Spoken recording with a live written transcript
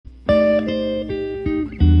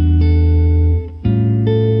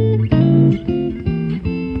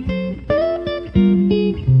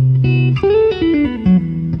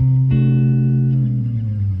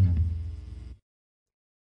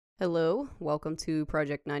welcome to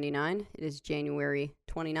Project 99. It is January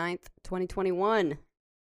 29th, 2021.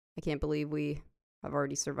 I can't believe we have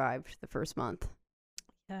already survived the first month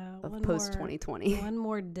of post-2020. One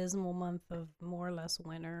more dismal month of more or less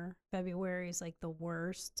winter. February is like the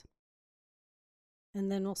worst.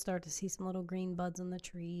 And then we'll start to see some little green buds on the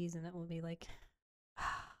trees, and it will be like,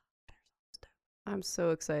 I'm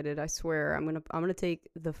so excited. I swear I'm gonna take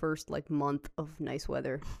the first month of nice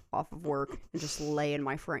weather off of work and just lay in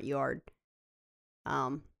my front yard.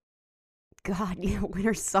 God,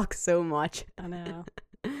 winter sucks so much. I know.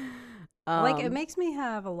 It makes me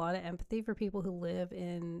have a lot of empathy for people who live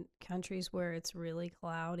in countries where it's really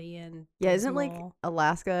cloudy and isn't dismal,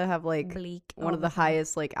 Alaska have bleak, one of the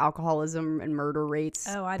highest alcoholism and murder rates?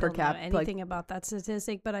 Oh, I don't know anything about that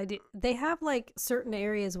statistic, but I do. They have certain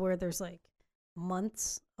areas where there's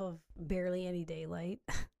months of barely any daylight.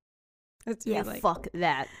 Fuck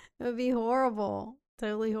that. It would be horrible,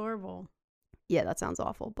 totally horrible. Yeah, that sounds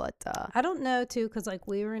awful, but I don't know too, because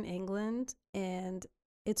we were in England and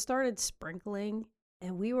it started sprinkling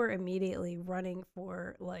and we were immediately running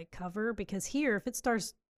for cover, because here if it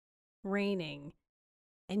starts raining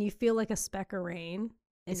and you feel like a speck of rain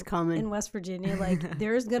it's coming in West Virginia,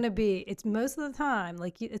 there's gonna be, it's most of the time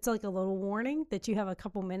it's like a little warning that you have a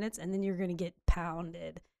couple minutes and then you're gonna get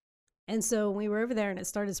pounded. And so when we were over there and it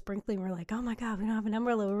started sprinkling, we're like, oh my god, we don't have an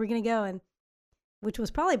umbrella, where are we gonna go? And which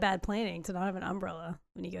was probably bad planning to not have an umbrella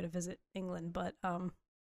when you go to visit England. But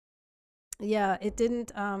yeah, it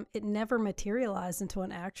didn't, it never materialized into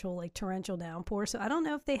an actual torrential downpour. So I don't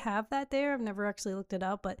know if they have that there. I've never actually looked it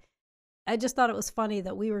up, but I just thought it was funny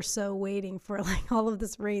that we were so waiting for all of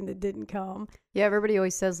this rain that didn't come. Yeah, everybody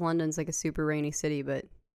always says London's a super rainy city, but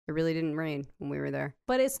it really didn't rain when we were there.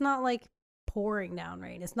 But it's not pouring down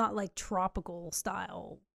rain. It's not tropical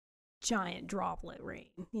style giant droplet rain.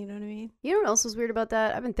 You know what I mean? You know what else was weird about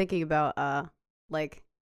that? I've been thinking about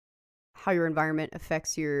how your environment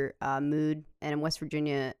affects your mood, and in West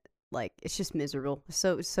Virginia, it's just miserable.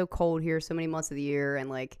 It's so cold here so many months of the year, and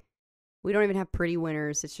we don't even have pretty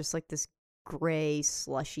winters. It's just this gray,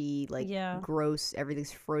 slushy, gross,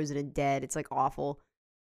 everything's frozen and dead. It's awful.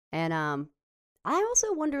 And I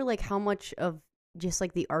also wonder how much of just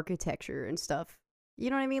the architecture and stuff, you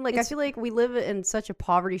know what I mean? I feel like we live in such a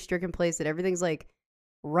poverty-stricken place that everything's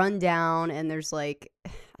run down and there's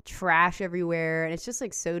trash everywhere, and it's just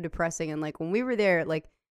so depressing. And when we were there,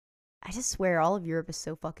 I just swear all of Europe is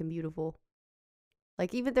so fucking beautiful.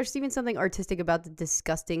 Even there's even something artistic about the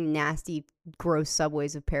disgusting, nasty, gross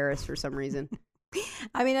subways of Paris for some reason.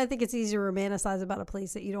 I mean, I think it's easier to romanticize about a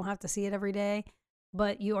place that you don't have to see it every day.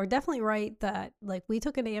 But you are definitely right that we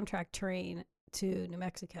took an Amtrak train to New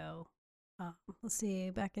Mexico. Let's see,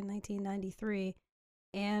 back in 1993,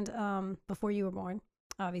 and before you were born,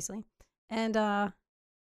 obviously. And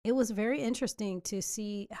it was very interesting to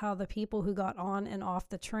see how the people who got on and off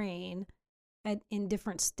the train in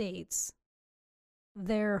different states,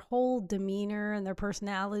 their whole demeanor and their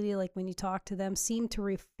personality, when you talk to them, seemed to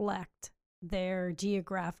reflect their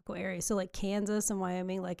geographical area. So Kansas and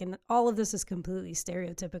Wyoming, and all of this is completely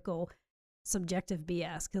stereotypical, subjective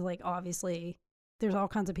BS, because obviously there's all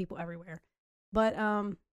kinds of people everywhere. But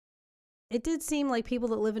it did seem like people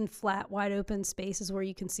that live in flat, wide open spaces where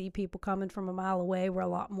you can see people coming from a mile away were a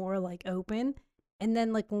lot more open. And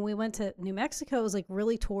then when we went to New Mexico, it was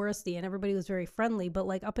really touristy and everybody was very friendly. But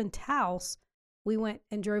up in Taos, we went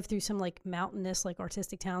and drove through some mountainous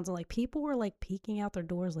artistic towns, and people were peeking out their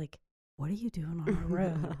doors what are you doing on our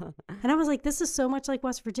road? And I was this is so much like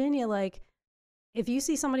West Virginia. If you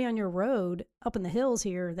see somebody on your road up in the hills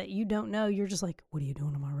here that you don't know, you're just what are you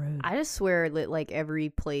doing on my road? I just swear that every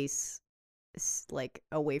place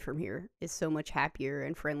away from here is so much happier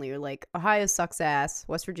and friendlier. Ohio sucks ass,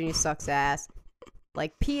 West Virginia sucks ass.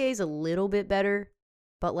 PA's a little bit better,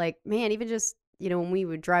 but man, even just when we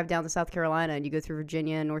would drive down to South Carolina and you go through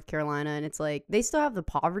Virginia and North Carolina, and it's they still have the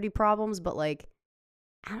poverty problems, but I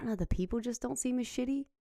don't know, the people just don't seem as shitty.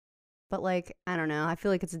 But I don't know, I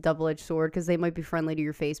feel it's a double-edged sword, because they might be friendly to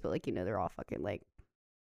your face, but they're all fucking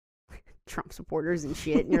Trump supporters and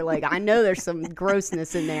shit, and you're I know there's some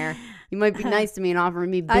grossness in there. You might be nice to me and offer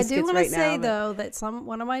me biscuits right now. I do want to say though that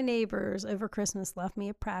one of my neighbors over Christmas left me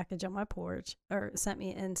a package on my porch, or sent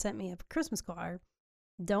me a Christmas card.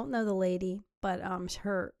 Don't know the lady, but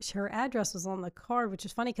her address was on the card, which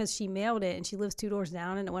is funny because she mailed it and she lives 2 doors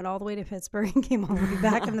down, and it went all the way to Pittsburgh and came all the way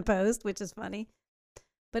back in the post, which is funny.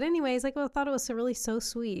 But anyways, I thought it was really so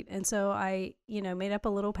sweet. And so I, made up a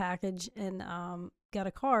little package and got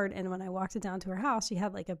a card. And when I walked it down to her house, she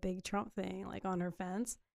had a big Trump thing on her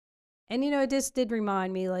fence. And, it just did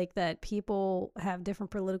remind me, like, that people have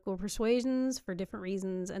different political persuasions for different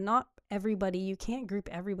reasons, and not everybody, you can't group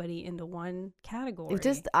everybody into one category.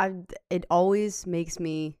 It always makes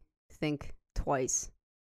me think twice,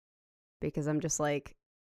 because I'm just like,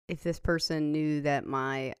 if this person knew that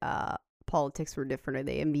my politics were different, are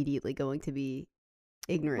they immediately going to be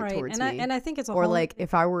ignorant right. towards And me? I think it's a Or whole, like,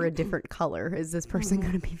 if I were a different color, is this person Mhm.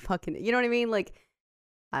 going to be fucking, you know what I mean? Like,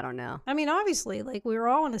 I don't know. I mean, obviously, like, we're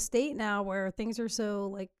all in a state now where things are so,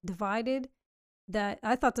 like, divided that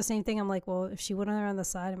I thought the same thing. I'm like, well, if she went around the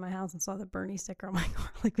side of my house and saw the Bernie sticker on my car,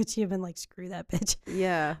 like, would she have been like, screw that bitch?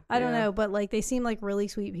 Yeah. I don't yeah. know, but like, they seem like really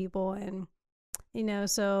sweet people, and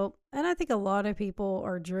so, and I think a lot of people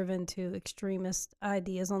are driven to extremist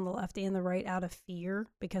ideas on the left and the right out of fear,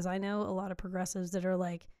 because I know a lot of progressives that are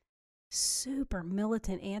like super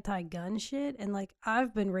militant anti-gun shit, and like,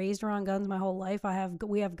 I've been raised around guns my whole life.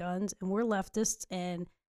 We have guns, and we're leftists, and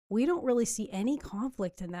we don't really see any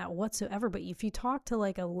conflict in that whatsoever. But if you talk to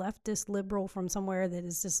like a leftist liberal from somewhere that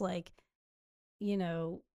is just like,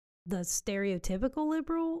 the stereotypical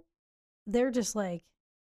liberal, they're just like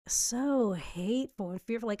so hateful and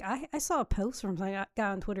fearful. Like, I saw a post from some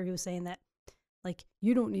guy on Twitter who was saying that, like,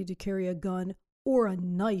 you don't need to carry a gun or a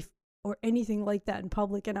knife or anything like that in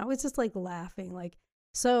public. And I was just like laughing. Like,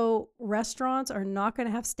 so restaurants are not going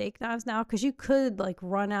to have steak knives now, because you could like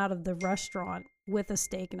run out of the restaurant with a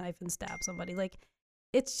steak knife and stab somebody. Like,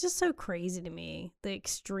 it's just so crazy to me, the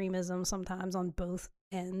extremism sometimes on both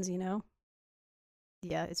ends,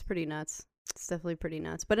 Yeah, it's pretty nuts. It's definitely pretty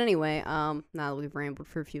nuts. But anyway, now that we've rambled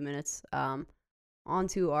for a few minutes, on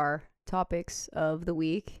to our topics of the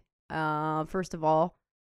week. First of all,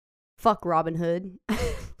 fuck Robin Hood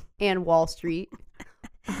and Wall Street.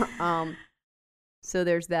 So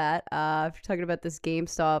there's that. If you're talking about this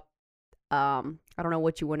GameStop, I don't know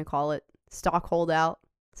what you want to call it, stock holdout,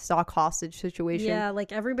 stock hostage situation. Yeah,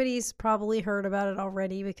 like, everybody's probably heard about it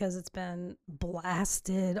already because it's been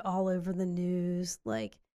blasted all over the news.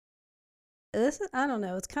 Like, I don't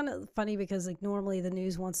know. It's kind of funny because, like, normally the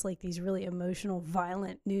news wants like these really emotional,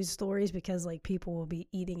 violent news stories because like people will be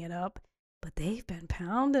eating it up, but they've been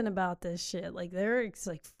pounding about this shit. Like, they're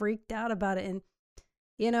like freaked out about it. And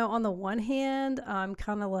on the one hand, I'm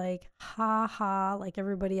kind of like, ha ha, like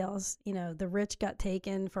everybody else, the rich got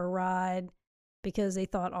taken for a ride because they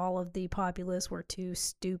thought all of the populace were too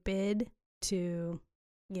stupid to,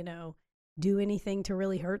 do anything to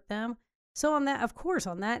really hurt them. So on that, of course,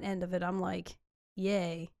 on that end of it, I'm like,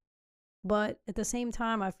 yay. But at the same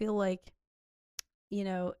time, I feel like,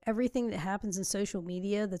 everything that happens in social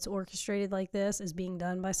media that's orchestrated like this is being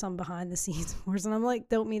done by some behind the scenes person. I'm like,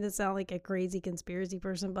 don't mean to sound like a crazy conspiracy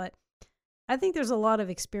person, but I think there's a lot of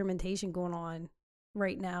experimentation going on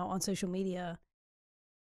right now on social media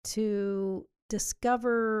to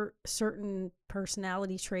discover certain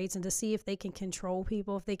personality traits and to see if they can control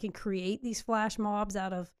people, if they can create these flash mobs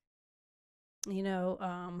out of,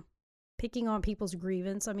 picking on people's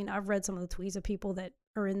grievance. I mean, I've read some of the tweets of people that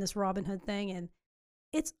are in this Robin Hood thing, and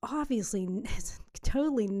it's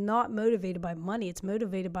totally not motivated by money. It's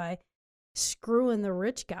motivated by screwing the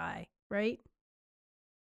rich guy, right?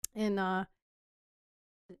 And,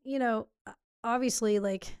 obviously,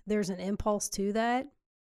 like, there's an impulse to that,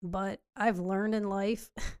 but I've learned in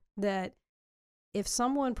life that if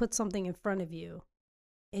someone puts something in front of you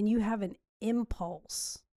and you have an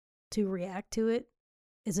impulse to react to it,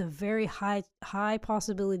 it's a very high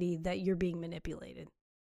possibility that you're being manipulated.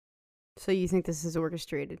 So you think this is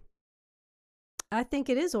orchestrated? I think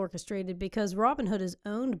it is orchestrated because Robinhood is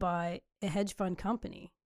owned by a hedge fund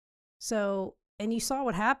company. So, and you saw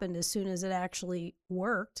what happened as soon as it actually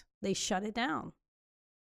worked. They shut it down.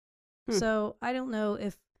 So I don't know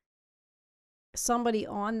if somebody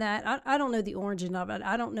on that, I don't know the origin of it.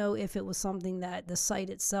 I don't know if it was something that the site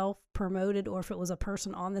itself promoted or if it was a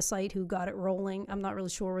person on the site who got it rolling. I'm not really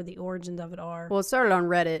sure where the origins of it are. Well, it started on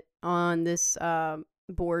Reddit on this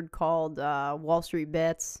board called Wall Street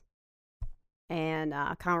Bets, and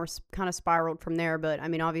kind of spiraled from there. But I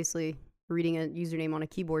mean, obviously, reading a username on a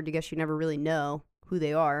keyboard, I guess you never really know who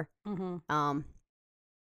they are. Mm-hmm.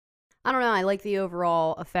 I don't know. I like the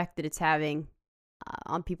overall effect that it's having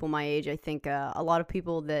on people my age. I think a lot of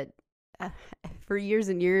people that for years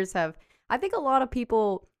and years I think a lot of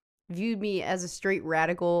people viewed me as a straight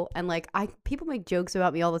radical, and like people make jokes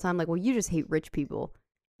about me all the time, like, well, you just hate rich people.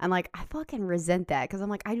 And like, I fucking resent that because I'm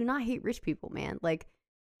like, I do not hate rich people, man. Like,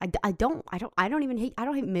 I don't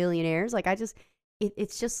hate millionaires. Like,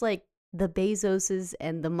 it's just like the Bezoses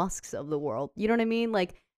and the Musks of the world. You know what I mean?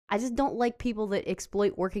 Like, I just don't like people that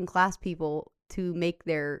exploit working class people to make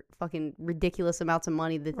their fucking ridiculous amounts of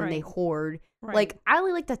money that then they hoard Right. Like, I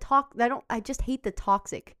only like to talk. I just hate the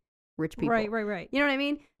toxic rich people. Right. You know what I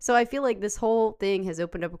mean? So I feel like this whole thing has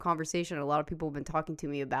opened up a conversation. A lot of people have been talking to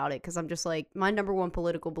me about it because I'm just like, my number one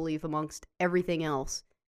political belief amongst everything else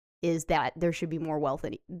is that there should be more wealth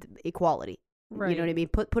and equality. Right. You know what I mean?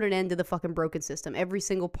 Put an end to the fucking broken system. Every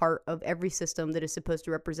single part of every system that is supposed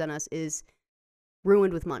to represent us is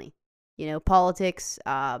ruined with money. You know, politics,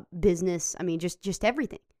 business. I mean, just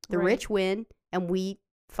everything. The Right. rich win, and we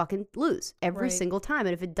fucking lose every Right. single time.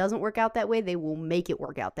 And if it doesn't work out that way, they will make it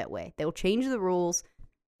work out that way. They'll change the rules.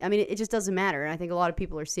 I mean, it just doesn't matter. And I think a lot of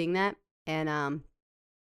people are seeing that. And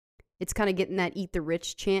it's kind of getting that eat the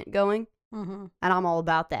rich chant going. Mm-hmm. And I'm all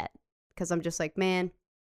about that. Because I'm just like, man,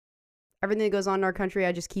 everything that goes on in our country,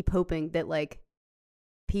 I just keep hoping that, like,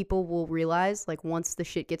 people will realize, like, once the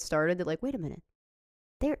shit gets started, that, like, wait a minute.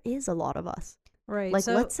 There is a lot of us. Right. Like,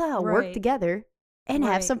 so, let's work right. together and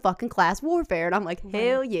have Right. some fucking class warfare. And I'm like, Right.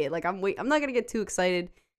 hell yeah. Like, I'm not going to get too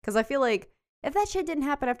excited because I feel like if that shit didn't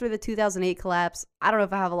happen after the 2008 collapse, I don't know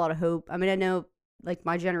if I have a lot of hope. I mean, I know, like,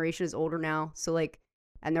 my generation is older now. So, like,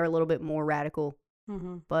 and they're a little bit more radical.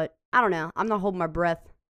 Mm-hmm. But I don't know. I'm not holding my breath.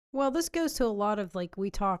 Well, this goes to a lot of, like,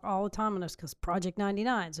 we talk all the time on this because Project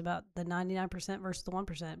 99 is about the 99% versus the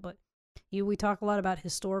 1%. But we talk a lot about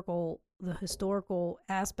the historical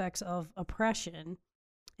aspects of oppression,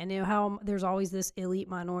 and how there's always this elite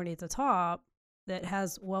minority at the top that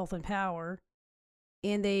has wealth and power,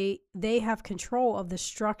 and they have control of the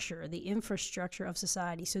structure, the infrastructure of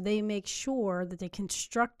society. So they make sure that they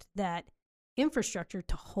construct that infrastructure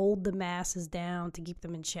to hold the masses down, to keep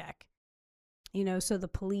them in check. You know, so the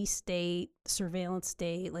police state, surveillance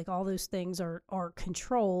state, like all those things are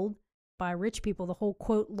controlled by rich people. The whole,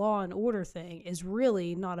 quote, law and order thing is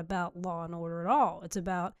really not about law and order at all. It's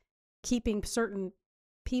about keeping certain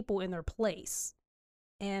people in their place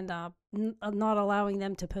and not allowing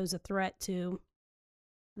them to pose a threat to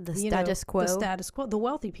The status quo. The status quo, the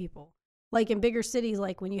wealthy people. Like in bigger cities,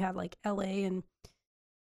 like when you have like LA and,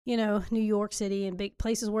 you know, New York City and big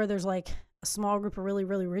places where there's like a small group of really,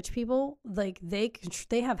 really rich people, like they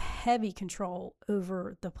have heavy control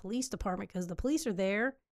over the police department because the police are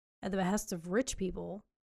there at the behest of rich people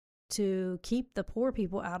to keep the poor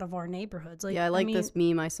people out of our neighborhoods. Like, yeah, I mean, this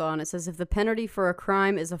meme I saw, and it says, if the penalty for a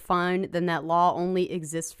crime is a fine, then that law only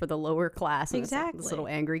exists for the lower class. And exactly. It's like this little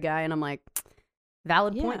angry guy, and I'm like,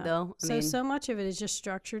 valid point, though. I mean, so much of it is just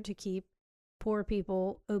structured to keep poor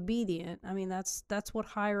people obedient. I mean, that's what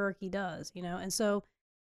hierarchy does, you know? And so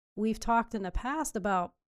we've talked in the past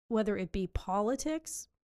about whether it be politics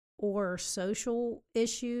or social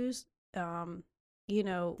issues, you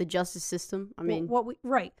know, the justice system. I mean, what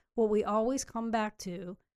we always come back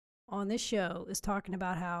to on this show is talking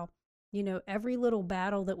about how, you know, every little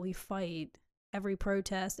battle that we fight, every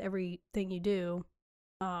protest, everything you do,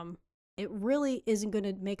 it really isn't going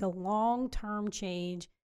to make a long-term change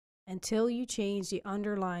until you change the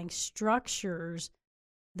underlying structures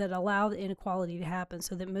that allow the inequality to happen.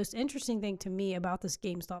 So the most interesting thing to me about this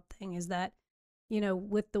GameStop thing is that, you know,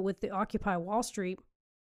 with the Occupy Wall Street,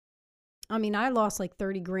 I mean, I lost like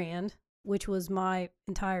 30 grand, which was my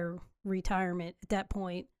entire retirement at that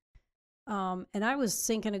point. And I was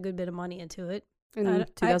sinking a good bit of money into it. in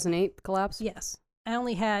 2008 collapse? Yes. I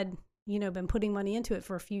only had, you know, been putting money into it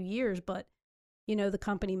for a few years, but, you know, the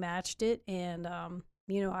company matched it and,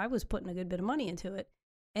 you know, I was putting a good bit of money into it.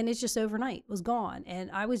 And it's just overnight was gone. And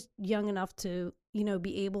I was young enough to, you know,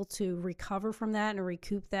 be able to recover from that and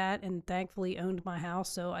recoup that, and thankfully owned my house,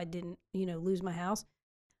 so I didn't, you know, lose my house.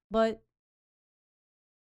 But,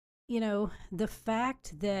 you know, the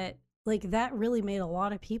fact that, like, that really made a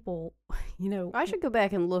lot of people, you know. I should go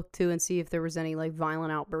back and look, too, and see if there was any, like,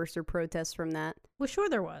 violent outbursts or protests from that. Well, sure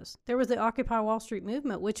there was. There was the Occupy Wall Street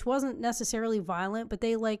movement, which wasn't necessarily violent, but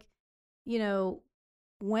they, like, you know,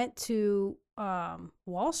 went to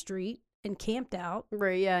Wall Street and camped out.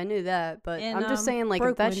 Right, yeah, I knew that. But and, I'm just saying, like, if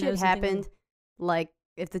broke that shit windows and happened, things. like,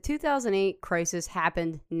 if the 2008 crisis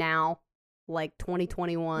happened now, like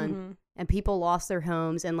 2021, Mhm. and people lost their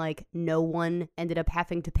homes and, like, no one ended up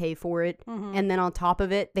having to pay for it, Mhm. and then on top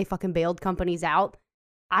of it, they fucking bailed companies out,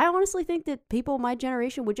 I honestly think that people my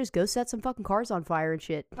generation would just go set some fucking cars on fire and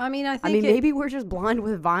shit. I mean, Maybe we're just blind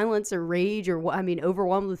with violence or rage or what. I mean,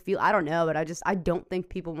 overwhelmed with feel. I don't know, but I don't think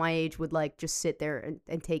people my age would like just sit there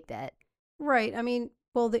and take that. Right. I mean,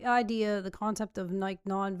 well, the idea, the concept of like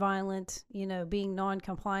nonviolent, you know, being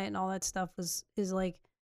non-compliant and all that stuff is like,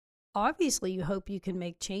 obviously you hope you can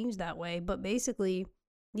make change that way, but basically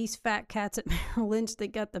these fat cats at Merrill Lynch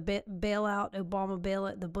that got the bailout, Obama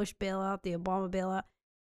bailout, the Bush bailout, the Obama bailout,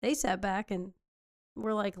 they sat back and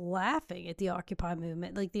were like laughing at the Occupy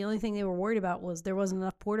movement. Like the only thing they were worried about was there wasn't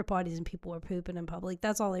enough porta potties and people were pooping in public.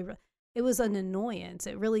 That's all it was an annoyance.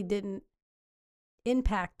 It really didn't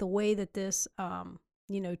impact the way that this,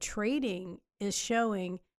 trading is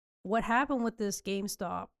showing. What happened with this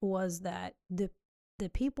GameStop was that the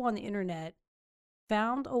people on the internet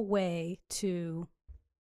found a way to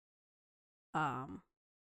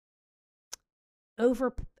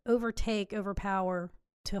overpower,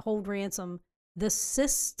 to hold ransom the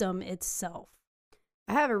system itself.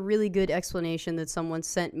 I have a really good explanation that someone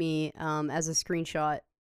sent me as a screenshot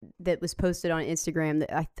that was posted on Instagram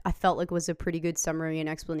that I felt like was a pretty good summary and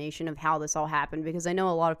explanation of how this all happened, because I know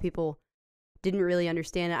a lot of people didn't really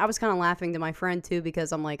understand it. I was kind of laughing to my friend too,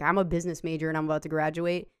 because I'm like, I'm a business major and I'm about to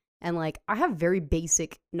graduate, and like I have very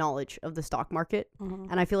basic knowledge of the stock market,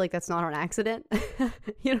 and I feel like that's not on accident.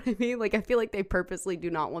 You know what I mean? Like I feel like they purposely do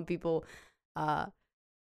not want people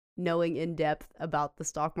knowing in depth about the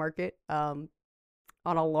stock market on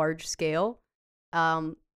a large scale.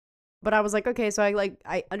 But I was like, okay, so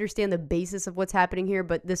I understand the basis of what's happening here,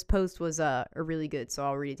 but this post was really good, so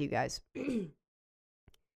I'll read it to you guys.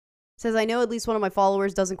 Says, I know at least one of my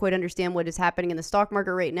followers doesn't quite understand what is happening in the stock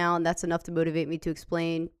market right now, and that's enough to motivate me to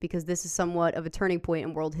explain, because this is somewhat of a turning point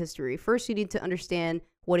in world history. First, you need to understand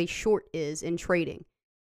what a short is in trading.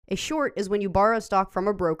 A short is when you borrow stock from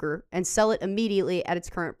a broker and sell it immediately at its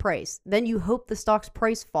current price. Then you hope the stock's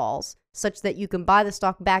price falls such that you can buy the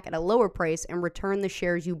stock back at a lower price and return the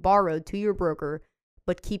shares you borrowed to your broker,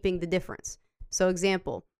 but keeping the difference. So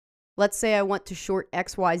example, let's say I want to short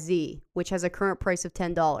XYZ, which has a current price of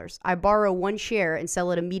 $10. I borrow one share and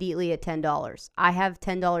sell it immediately at $10. I have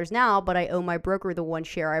 $10 now, but I owe my broker the one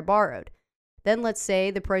share I borrowed. Then let's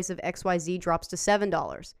say the price of XYZ drops to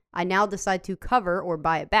 $7. I now decide to cover or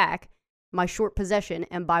buy it back my short possession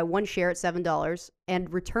and buy one share at $7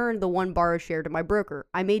 and return the one borrowed share to my broker.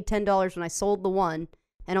 I made $10 when I sold the one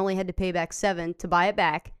and only had to pay back $7 to buy it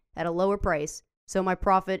back at a lower price. So my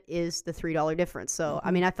profit is the $3 difference. So,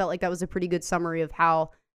 I mean, I felt like that was a pretty good summary of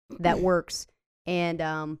how that works. And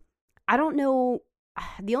I don't know.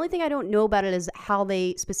 The only thing I don't know about it is how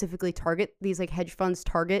they specifically target these, like hedge funds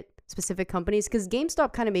target specific companies, because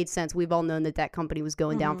GameStop kind of made sense. We've all known that company was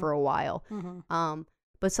going down for a while.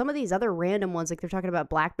 But some of these other random ones, like they're talking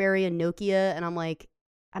about BlackBerry and Nokia, and I'm like,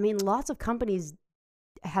 I mean, lots of companies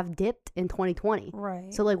have dipped in 2020.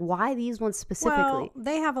 Right. So like, why these ones specifically? Well,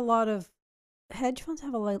 they have a lot of, hedge funds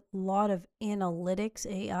have a lot of analytics,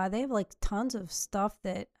 AI. They have like tons of stuff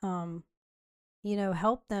that,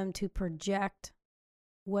 help them to project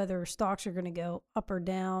whether stocks are going to go up or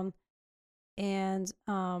down. And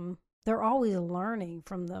they're always learning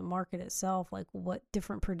from the market itself, like what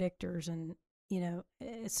different predictors, and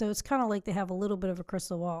so it's kind of like they have a little bit of a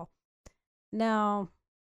crystal ball. Now,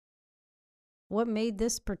 what made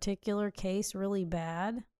this particular case really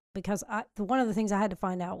bad, because one of the things I had to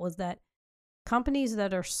find out was that companies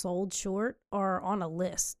that are sold short are on a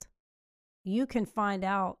list. You can find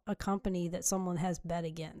out a company that someone has bet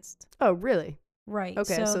against. Oh, really? Right.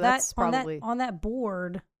 Okay, so that's probably on that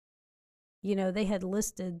board. They had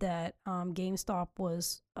listed that GameStop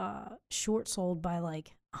was short sold by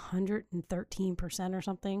like 113% or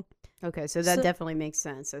something. Okay, so that definitely makes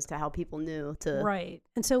sense as to how people knew to... Right.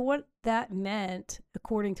 And so what that meant,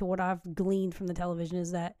 according to what I've gleaned from the television,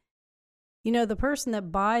 is that, the person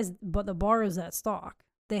that borrows that stock,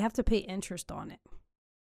 they have to pay interest on it.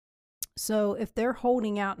 So if they're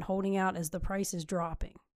holding out as the price is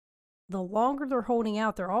dropping, the longer they're holding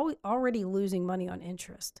out, they're already losing money on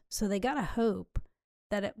interest. So they got to hope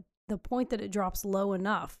that at the point that it drops low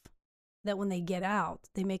enough that when they get out,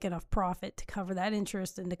 they make enough profit to cover that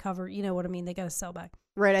interest and to cover, what I mean? They got to sell back.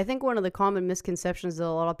 Right. I think one of the common misconceptions that a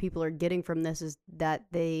lot of people are getting from this is that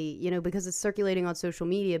they, because it's circulating on social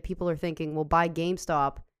media, people are thinking, well, buy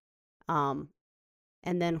GameStop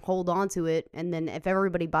and then hold on to it. And then if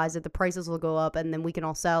everybody buys it, the prices will go up and then we can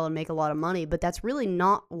all sell and make a lot of money. But that's really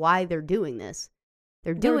not why they're doing this.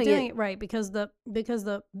 They're doing it right because the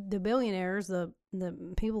billionaires, the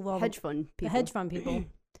people with all the hedge fund people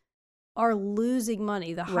are losing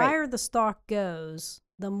money. The higher the stock goes,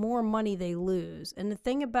 the more money they lose. And the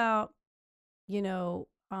thing about,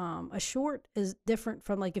 a short is different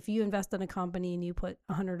from, like, if you invest in a company and you put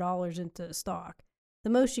 $100 into a stock, the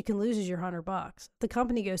most you can lose is your $100. If the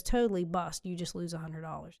company goes totally bust, you just lose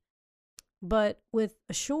 $100. But with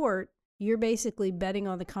a short, you're basically betting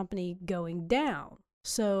on the company going down.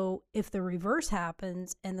 So if the reverse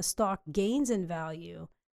happens and the stock gains in value,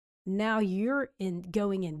 now you're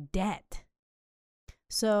going in debt.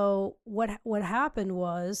 So what happened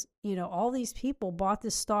was, all these people bought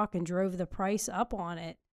this stock and drove the price up on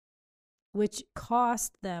it. which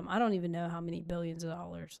cost them, I don't even know how many billions of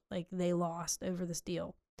dollars like they lost over this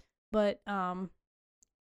deal. But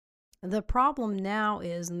the problem now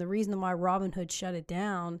is, and the reason why Robinhood shut it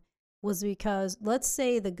down was because, let's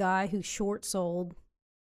say the guy who short sold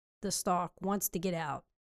the stock wants to get out.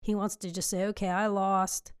 He wants to just say, okay, I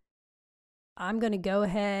lost. I'm going to go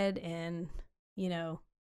ahead and,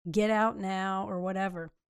 get out now or whatever.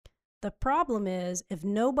 The problem is, if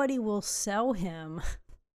nobody will sell him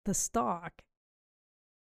the stock,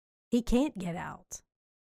 he can't get out.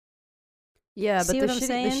 Yeah, but See the what I'm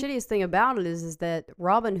saying? shittiest thing about it is that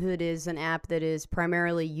Robinhood is an app that is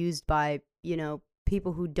primarily used by,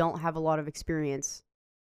 people who don't have a lot of experience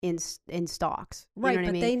in stocks. You Right, know what I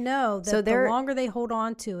but mean? they know that So the they're longer they hold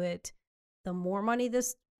on to it, the more money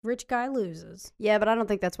this rich guy loses. Yeah, but I don't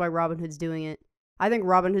think that's why Robinhood's doing it. I think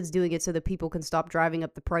Robinhood's doing it so that people can stop driving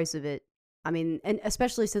up the price of it. I mean, and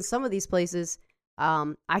especially since some of these places,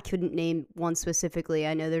 I couldn't name one specifically.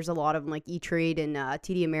 I know there's a lot of them like E-Trade and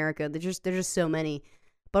TD America. There's just so many.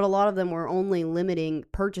 But a lot of them were only limiting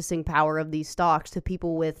purchasing power of these stocks to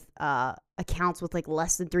people with accounts with like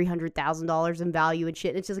less than $300,000 in value and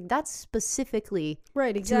shit. It's just like that's specifically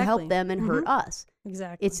Right, exactly. to help them and hurt us.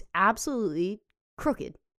 Exactly. It's absolutely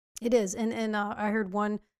crooked. It is. And I heard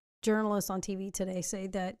one journalist on TV today say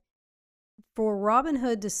that for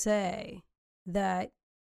Robinhood to say that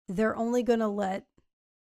they're only going to let,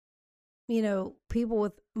 people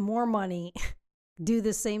with more money do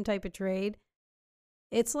the same type of trade,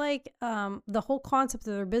 it's like the whole concept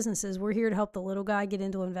of their business is we're here to help the little guy get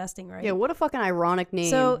into investing, right? Yeah, what a fucking ironic name,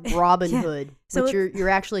 So- Robinhood. Yeah. So but you're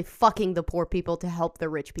actually fucking the poor people to help the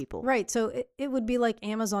rich people. Right. So it would be like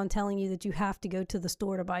Amazon telling you that you have to go to the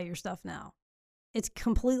store to buy your stuff now. It's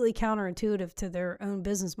completely counterintuitive to their own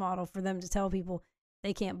business model for them to tell people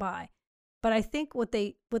they can't buy. But I think what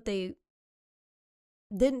they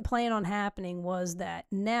didn't plan on happening was that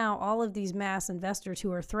now all of these mass investors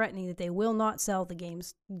who are threatening that they will not sell the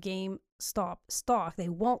GameStop stock, they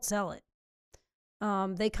won't sell it.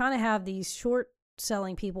 They kind of have these short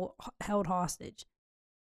selling people held hostage.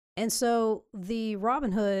 And so the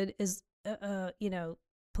Robinhood is,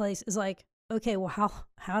 place is like, okay, well,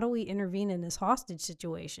 how do we intervene in this hostage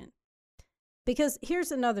situation? Because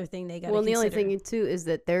here's another thing they got to consider. Well, the only thing too is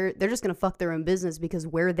that they're just gonna fuck their own business because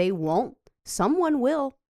where they won't, someone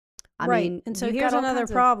will. I mean, and so you've here's got all another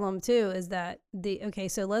kinds of- problem too, is that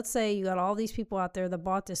so let's say you got all these people out there that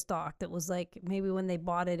bought this stock that was like, maybe when they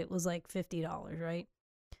bought it, it was like $50, right?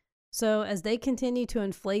 So as they continue to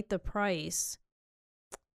inflate the price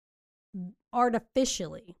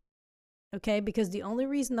artificially, okay, because the only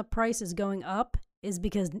reason the price is going up is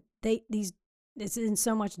because it's in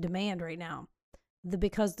so much demand right now.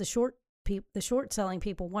 Because the short selling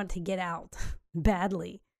people want to get out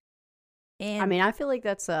badly. And I mean, I feel like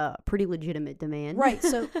that's a pretty legitimate demand. right,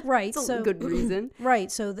 so It's a good reason.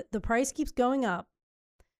 Right, so the price keeps going up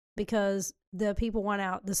because the people want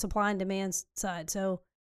out, the supply and demand side. So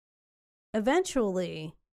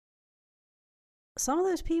eventually, some of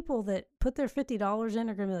those people that put their $50 in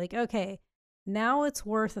are going to be like, okay, now it's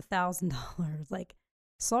worth $1,000. Like,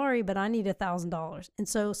 sorry, but I need $1,000. And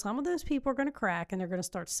so some of those people are going to crack and they're going to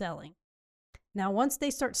start selling. Now, once they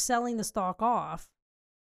start selling the stock off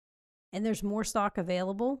and there's more stock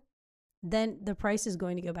available, then the price is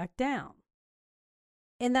going to go back down.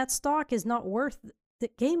 And that stock is not worth, the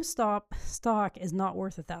GameStop stock is not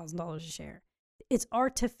worth $1,000 a share. It's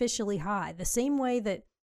artificially high. The same way that,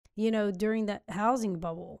 during the housing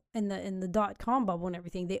bubble and the dot-com bubble and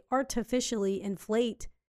everything, they artificially inflate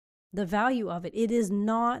the value of it. It is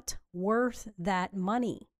not worth that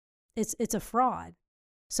money. It's a fraud.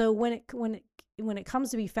 So when it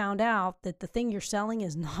comes to be found out that the thing you're selling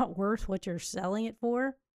is not worth what you're selling it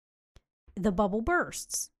for, the bubble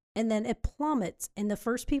bursts and then it plummets. And the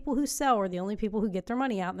first people who sell are the only people who get their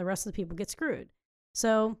money out, and the rest of the people get screwed.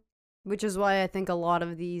 So, Which is why I think a lot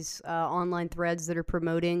of these online threads that are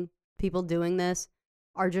promoting people doing this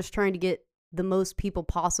are just trying to get the most people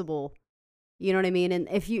possible. You know what I mean? And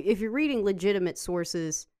if you're reading legitimate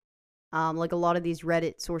sources, like a lot of these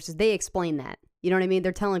Reddit sources, they explain that. You know what I mean?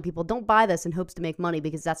 They're telling people, don't buy this in hopes to make money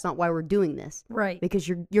because that's not why we're doing this. right. Because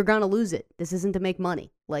you're gonna lose it. This isn't to make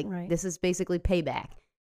money. Like Right. this is basically payback.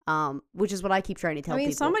 Which is what I keep trying to tell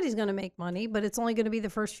people. Somebody's going to make money, but it's only going to be the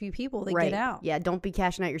first few people that get out. Yeah, don't be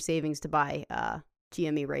cashing out your savings to buy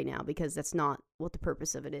GME right now because that's not what the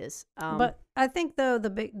purpose of it is. But I think though the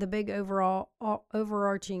big overall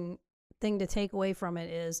overarching thing to take away from it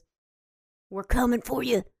is, we're coming for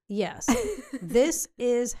you. yes, this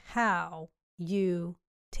is how you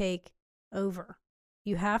take over.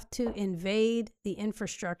 You have to invade the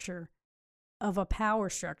infrastructure of a power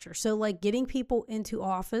structure. So like getting people into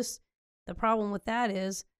office, the problem with that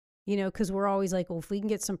is, because we're always like, well, if we can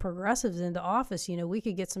get some progressives into office, we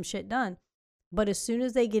could get some shit done. But as soon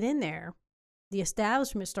as they get in there, the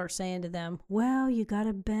establishment starts saying to them, well, you got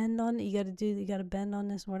to bend on it. You got to bend on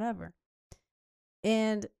this, whatever.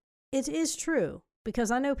 And it is true,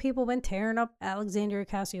 because I know people have been tearing up Alexandria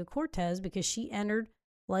Ocasio-Cortez because she entered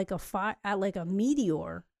like a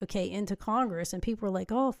meteor, into Congress, and people were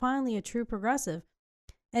like, oh, finally a true progressive.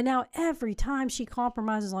 And now every time she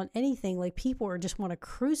compromises on anything, like people are just want to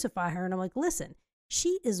crucify her. And I'm like, listen,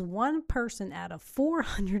 she is one person out of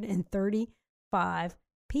 435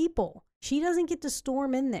 people. She doesn't get to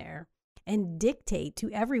storm in there and dictate to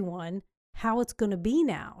everyone how it's going to be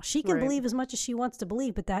now. She can believe as much as she wants to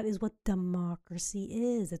believe, but that is what democracy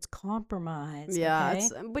is. It's compromise. Yeah, okay?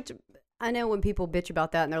 which I know when people bitch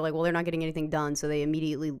about that and they're like, well, they're not getting anything done, so they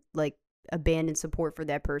immediately like abandon support for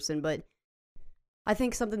that person. But I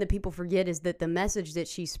think something that people forget is that the message that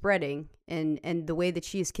she's spreading and the way that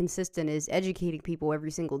she is consistent is educating people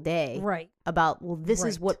every single day about, well, this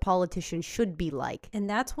is what politicians should be like. And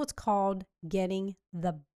that's what's called getting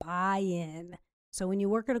the buy-in. So when you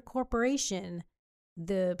work at a corporation,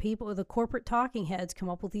 the corporate talking heads come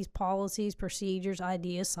up with these policies, procedures,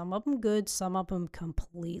 ideas, some of them good, some of them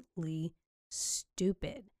completely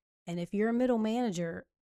stupid. And if you're a middle manager,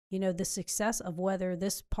 the success of whether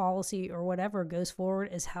this policy or whatever goes forward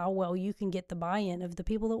is how well you can get the buy-in of the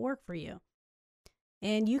people that work for you.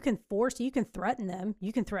 And you can threaten them.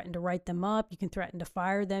 You can threaten to write them up. You can threaten to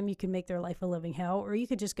fire them. You can make their life a living hell. Or you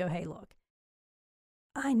could just go, hey, look,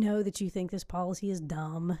 I know that you think this policy is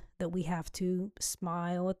dumb, that we have to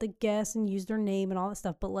smile at the guests and use their name and all that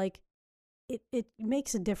stuff. But like, it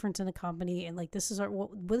makes a difference in a company, and like this is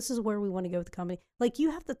where we want to go with the company. Like,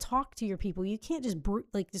 you have to talk to your people. You can't just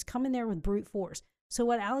just come in there with brute force. So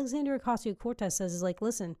what Alexandria Ocasio-Cortez says is like,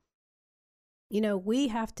 listen, we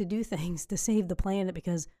have to do things to save the planet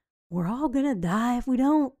because we're all gonna die if we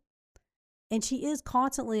don't. And she is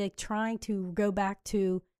constantly like trying to go back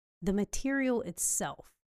to the material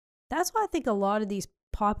itself. That's why I think a lot of these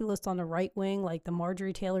populists on the right wing, like the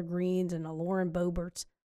Marjorie Taylor Greenes and the Lauren Boeberts,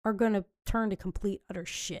 are going to turn to complete utter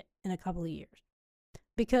shit in a couple of years,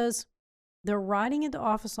 because they're riding into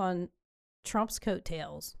office on Trump's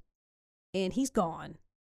coattails, and he's gone.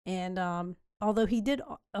 And although he did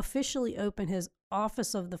officially open his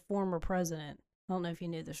office of the former president, I don't know if you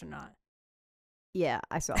knew this or not. Yeah,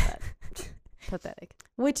 I saw that. Pathetic.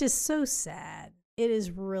 Which is so sad. It is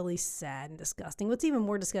really sad and disgusting. What's even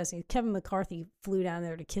more disgusting is Kevin McCarthy flew down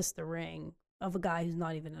there to kiss the ring of a guy who's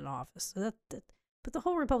not even in office. So but the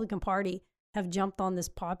whole Republican Party have jumped on this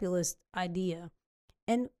populist idea.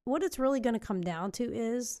 And what it's really going to come down to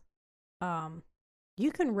is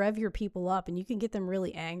you can rev your people up and you can get them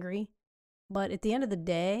really angry. But at the end of the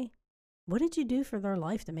day, what did you do for their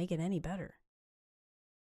life to make it any better?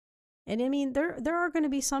 And I mean, there are going to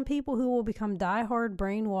be some people who will become diehard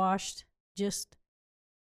brainwashed, just,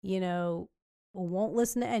 won't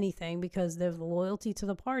listen to anything because they have the loyalty to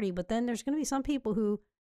the party. But then there's going to be some people who,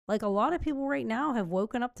 like a lot of people right now, have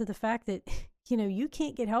woken up to the fact that, you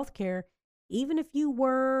can't get health care even if you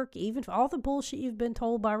work, even for all the bullshit you've been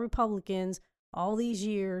told by Republicans all these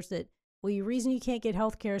years that, well, the reason you can't get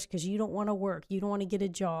health care is because you don't want to work. You don't want to get a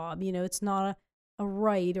job. It's not a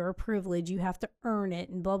right or a privilege. You have to earn it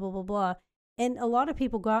and blah, blah, blah, blah. And a lot of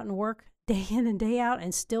people go out and work day in and day out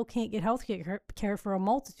and still can't get health care for a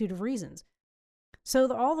multitude of reasons.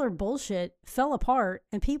 So all their bullshit fell apart,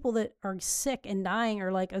 and people that are sick and dying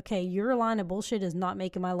are like, okay, your line of bullshit is not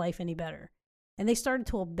making my life any better. And they started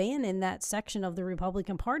to abandon that section of the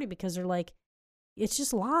Republican Party because they're like, it's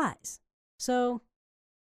just lies. So,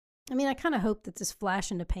 I mean, I kind of hope that this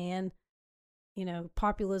flash in the pan,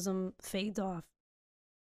 populism fades off.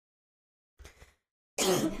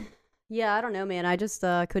 Yeah, I don't know, man. I just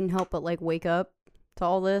couldn't help but like wake up to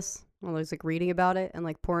all this. I was like reading about it and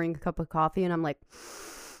like pouring a cup of coffee, and I'm like,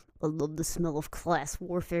 I love the smell of class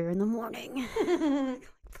warfare in the morning.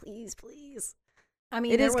 Please. I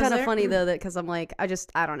mean, it is kind of funny though, that because I'm like, I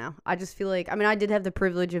don't know. I just feel like, I mean, I did have the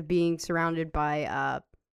privilege of being surrounded by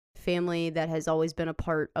family that has always been a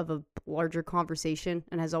part of a larger conversation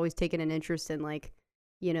and has always taken an interest in like,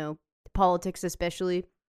 politics especially.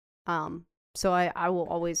 So I will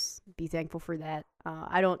always be thankful for that.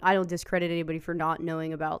 I don't discredit anybody for not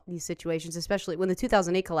knowing about these situations, especially when the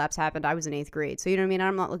 2008 collapse happened. I was in 8th grade. So, you know what I mean?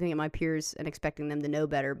 I'm not looking at my peers and expecting them to know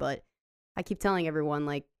better, but I keep telling everyone,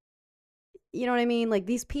 like, you know what I mean? Like,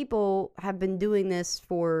 these people have been doing this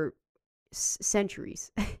for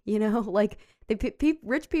centuries, like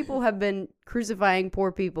rich people have been crucifying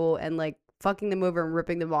poor people and like fucking them over and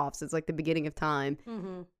ripping them off since like the beginning of time.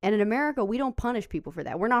 Mm-hmm. And in America, we don't punish people for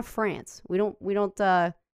that. We're not France. We don't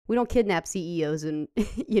kidnap CEOs and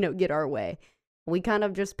get our way. We kind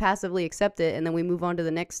of just passively accept it, and then we move on to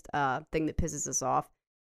the next thing that pisses us off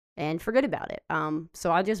and forget about it.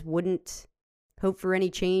 So I just wouldn't hope for any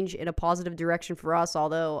change in a positive direction for us,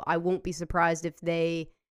 although I won't be surprised if they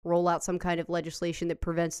roll out some kind of legislation that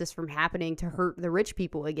prevents this from happening to hurt the rich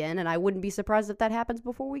people again, and I wouldn't be surprised if that happens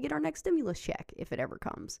before we get our next stimulus check, if it ever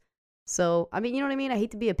comes. So, I mean, you know what I mean? I hate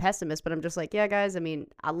to be a pessimist, but I'm just like, yeah, guys, I mean,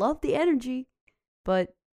 I love the energy,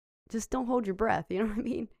 but just don't hold your breath, you know what I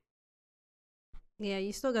mean? Yeah,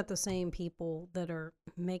 you still got the same people that are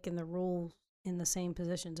making the rules in the same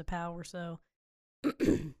positions of power, so...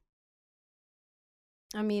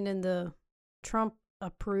 I mean, in the Trump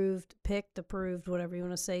picked, whatever you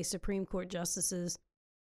want to say, Supreme Court justices,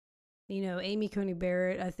 Amy Coney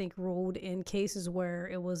Barrett, I think, ruled in cases where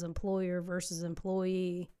it was employer versus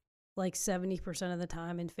employee, like 70% of the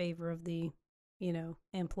time in favor of the,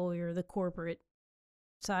 employer, the corporate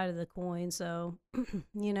side of the coin. So,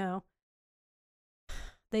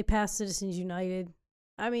 they passed Citizens United.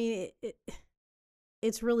 I mean,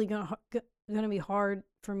 it's really going to be hard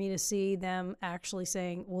for me to see them actually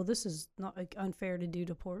saying, well, this is not unfair to do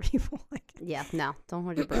to poor people. Yeah, no, don't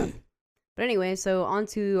hold your breath. But anyway, so on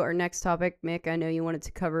to our next topic. Mick, I know you wanted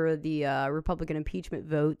to cover the Republican impeachment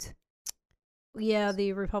vote. Yeah,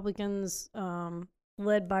 the Republicans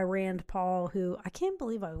led by Rand Paul, who I can't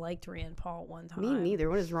believe I liked Rand Paul one time. Me neither.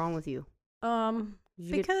 What is wrong with you?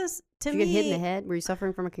 Because did you get hit in the head? Were you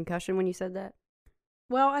suffering from a concussion when you said that?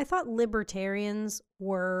 Well, I thought libertarians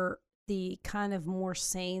were the kind of more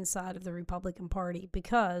sane side of the Republican Party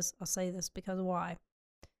because, I'll say this because why?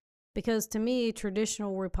 Because to me,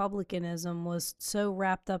 traditional Republicanism was so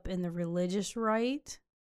wrapped up in the religious right,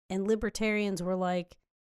 and libertarians were like,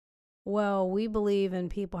 well, we believe in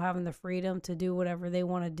people having the freedom to do whatever they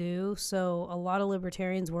want to do. So a lot of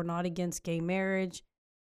libertarians were not against gay marriage.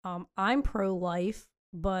 I'm pro-life,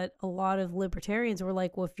 but a lot of libertarians were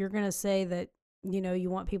like, well, if you're going to say that, you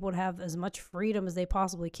want people to have as much freedom as they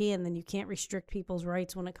possibly can, then you can't restrict people's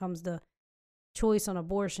rights when it comes to choice on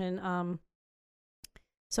abortion.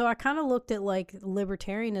 So I kind of looked at like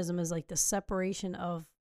libertarianism as like the separation of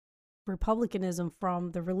republicanism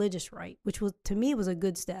from the religious right, which was, to me, was a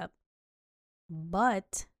good step.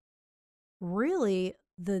 But really,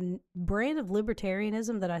 the brand of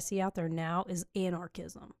libertarianism that I see out there now is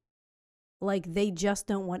anarchism. Like, they just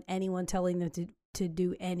don't want anyone telling them to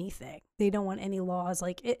do anything. They don't want any laws.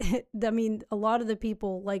 Like, I mean, a lot of the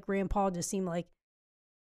people like Rand Paul just seem like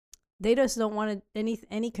they just don't want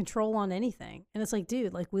any control on anything. And it's like,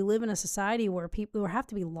 dude, like, we live in a society where there have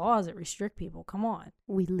to be laws that restrict people. Come on.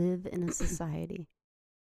 We live in a society.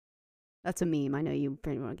 That's a meme. I know you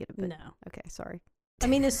pretty want to get it, but no. Okay, sorry. I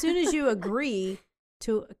mean, as soon as you agree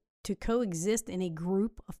to coexist in a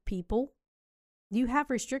group of people, you have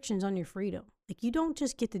restrictions on your freedom. Like, you don't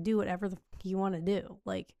just get to do whatever the fuck you want to do.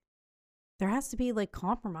 Like, there has to be like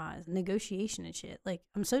compromise, negotiation and shit. Like,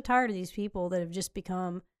 I'm so tired of these people that have just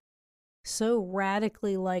become so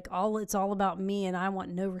radically like, it's all about me and I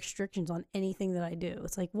want no restrictions on anything that I do.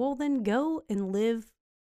 It's like, well, then go and live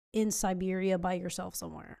in Siberia by yourself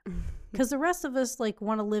somewhere. Because the rest of us like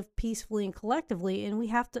want to live peacefully and collectively, and we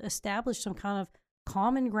have to establish some kind of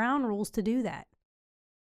common ground rules to do that.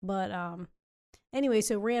 But anyway,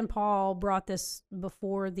 so Rand Paul brought this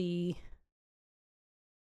before the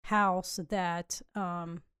House that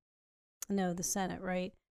the Senate,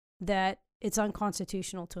 right? That it's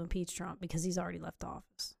unconstitutional to impeach Trump because he's already left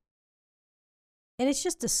office. And it's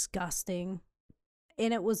just disgusting.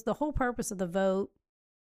 And it was the whole purpose of the vote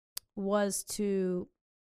was to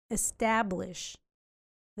establish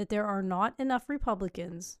that there are not enough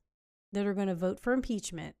Republicans that are going to vote for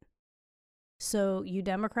impeachment. So you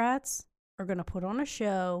Democrats are going to put on a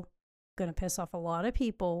show, going to piss off a lot of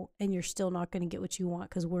people, and you're still not going to get what you want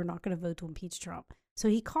because we're not going to vote to impeach Trump. So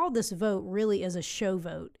he called this vote really as a show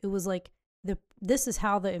vote. It was like, this is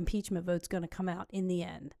how the impeachment vote's going to come out in the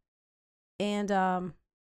end. And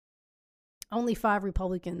only 5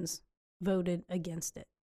 Republicans voted against it.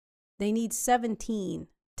 They need 17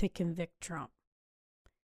 to convict Trump.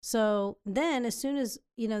 So then as soon as,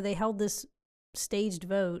 they held this staged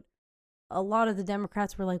vote, a lot of the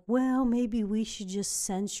Democrats were like, well, maybe we should just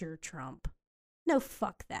censure Trump. No,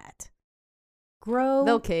 fuck that.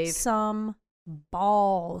 They'll cave. Some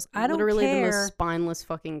balls. I don't Literally care. the most spineless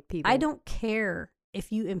fucking people. I don't care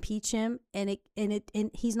if you impeach him and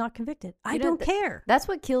he's not convicted. I don't care. That's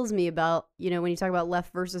what kills me about, when you talk about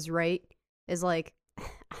left versus right, is like, I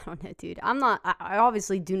don't know, dude. I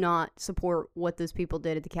obviously do not support what those people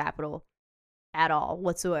did at the Capitol. at all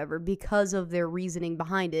whatsoever because of their reasoning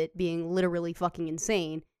behind it being literally fucking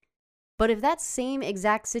insane. But if that same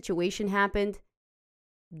exact situation happened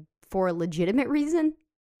for a legitimate reason,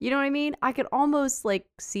 you know what I mean? I could almost like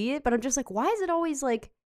see it, but I'm just like, why is it always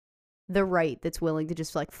like the right that's willing to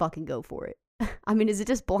just like fucking go for it? I mean, is it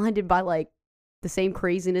just blinded by like the same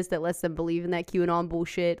craziness that lets them believe in that QAnon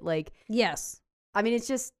bullshit? Like, Yes. I mean, it's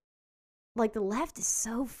just like the left is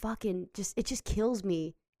so fucking just, it just kills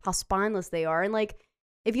me how spineless they are. And like,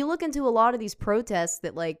 if you look into a lot of these protests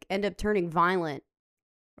that like end up turning violent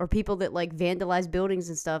or people that like vandalize buildings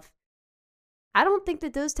and stuff, I don't think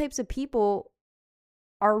that those types of people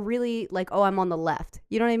are really like, oh, I'm on the left.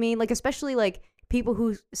 You know what I mean? Like, especially like people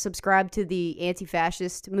who subscribe to the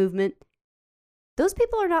anti-fascist movement. Those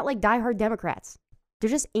people are not like diehard Democrats. They're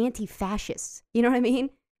just anti-fascists. You know what I mean?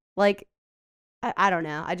 Like, I don't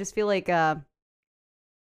know. I just feel like, no,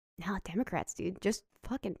 Democrats, dude, just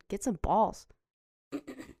fucking get some balls.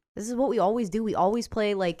 This is what we always do. We always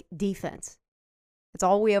play like defense. That's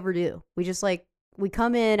all we ever do. We just like, we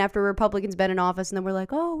come in after Republicans been in office and then we're like,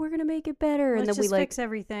 oh, we're going to make it better. And Let's then we just like fix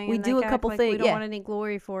everything. we and do like a act couple like things. We don't Yeah. want any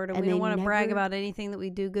glory for it, and And we don't they want to brag never- about anything that we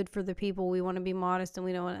do good for the people. We want to be modest, and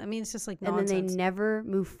we don't want. I mean, it's just like And nonsense. then they never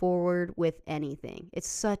move forward with anything. It's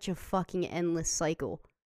such a fucking endless cycle.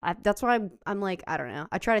 That's why I'm like, I don't know.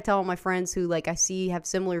 I try to tell all my friends who like I see have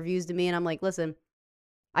similar views to me, and I'm like, listen,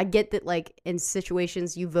 I get that like in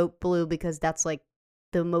situations you vote blue because that's like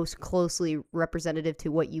the most closely representative to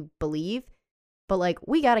what you believe, but like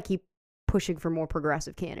we got to keep pushing for more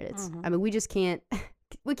progressive candidates. Mhm. I mean, we just can't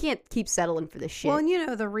we can't keep settling for this shit. Well, and you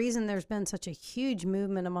know, the reason there's been such a huge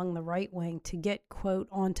movement among the right wing to get, quote,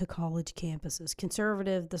 onto college campuses,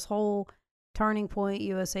 conservative, this whole Turning Point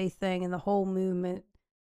USA thing and the whole movement,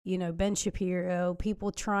 you know, Ben Shapiro,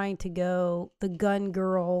 people trying to go, the gun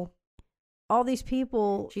girl, all these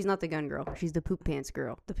people, She's not the gun girl. She's the poop pants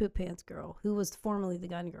girl. the poop pants girl, who was formerly the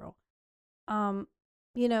gun girl,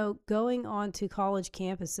 you know, going onto college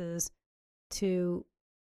campuses to,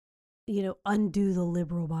 you know, undo the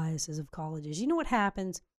liberal biases of colleges. You know what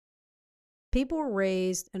happens? People were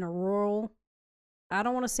raised in a rural, I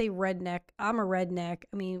don't want to say redneck. I'm a redneck.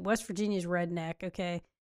 I mean, West Virginia's redneck, okay?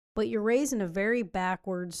 But you're raised in a very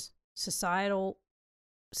backwards society-wise,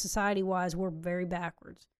 we're very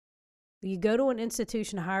backwards. You go to an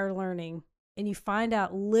institution of higher learning and you find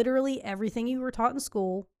out literally everything you were taught in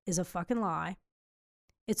school is a fucking lie.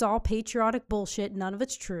 It's all patriotic bullshit. None of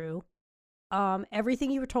it's true.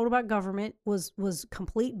 Everything you were told about government was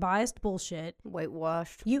complete biased bullshit.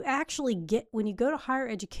 Whitewashed. You actually get, when you go to higher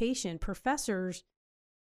education, professors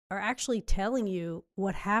are actually telling you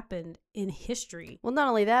what happened in history. Well, not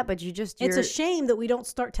only that, but It's a shame that we don't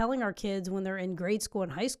start telling our kids when they're in grade school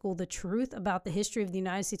and high school the truth about the history of the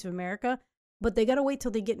United States of America. But they got to wait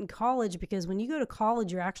till they get in college, because when you go to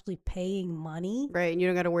college, you're actually paying money. Right, and you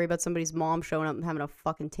don't got to worry about somebody's mom showing up and having a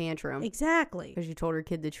fucking tantrum Exactly. because you told her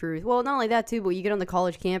kid the truth. Well, not only that too, but you get on the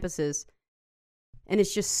college campuses, and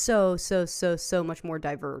it's just so much more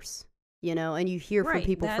diverse, you know. And you hear from Right,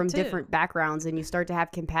 people that from too. different backgrounds, and you start to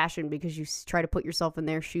have compassion because you try to put yourself in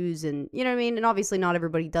their shoes, and you know what I mean. And obviously, not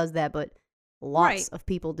everybody does that, but lots Right. of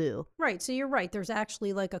people do. Right. So you're right. There's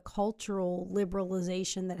actually like a cultural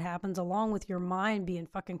liberalization that happens along with your mind being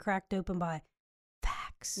fucking cracked open by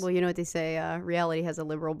facts. Well, you know what they say: reality has a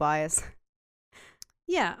liberal bias.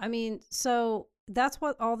 Yeah, I mean, so that's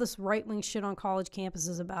what all this right-wing shit on college campus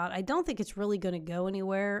is about. I don't think it's really going to go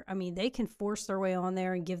anywhere. I mean, they can force their way on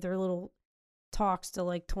there and give their little talks to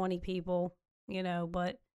like 20 people, you know,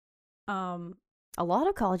 but A lot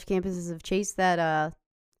of college campuses have chased that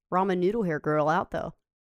ramen noodle hair girl out, though.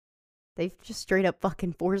 They've just straight up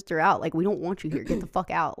fucking forced her out. Like, we don't want you here. Get the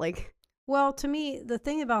fuck out. Like, well, to me, the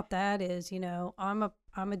thing about that is, you know, I'm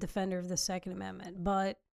a defender of the Second Amendment,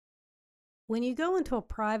 but when you go into a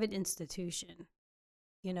private institution,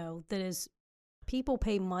 you know, that is, people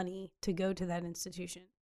pay money to go to that institution.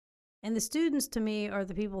 And the students, to me, are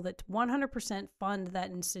the people that 100% fund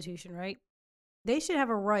that institution, right? They should have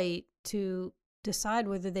a right to decide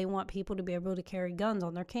whether they want people to be able to carry guns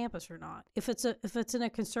on their campus or not. If it's in a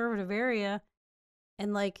conservative area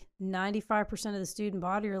and like 95% of the student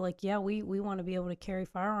body are like, yeah, we want to be able to carry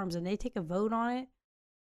firearms, and they take a vote on it,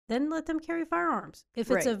 then let them carry firearms. If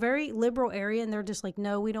it's a Right. very liberal area and they're just like,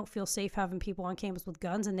 no, we don't feel safe having people on campus with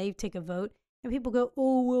guns, and they take a vote, and people go,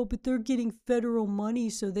 oh, well, but they're getting federal money,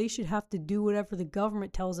 so they should have to do whatever the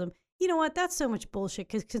government tells them. You know what? That's so much bullshit,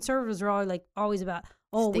 because conservatives are always about,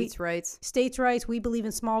 states' rights. states' rights. We believe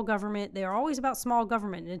in small government. They are always about small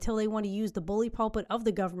government until they want to use the bully pulpit of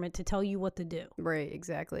the government to tell you what to do. Right,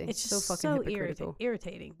 exactly. It's so just fucking so hypocritical.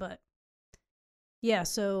 irritating. But yeah,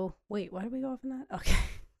 so wait, why did we go off on that? Okay.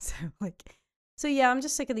 So yeah, I'm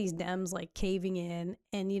just sick of these Dems like caving in,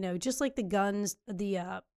 and just like the guns,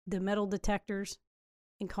 the metal detectors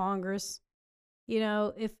in Congress.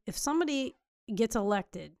 If somebody gets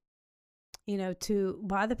elected, to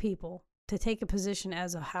by the people to take a position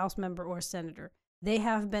as a House member or a senator, they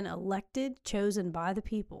have been elected, chosen by the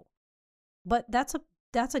people. But that's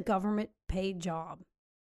a government paid job.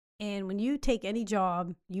 And when you take any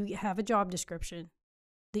job, you have a job description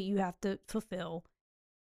that you have to fulfill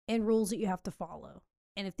and rules that you have to follow.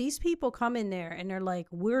 And if these people come in there and they're like,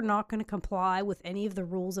 we're not going to comply with any of the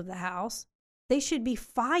rules of the House, they should be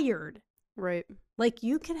fired. Right. Like,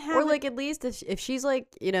 you can have... Or, like, at least if she's, like,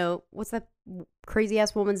 what's that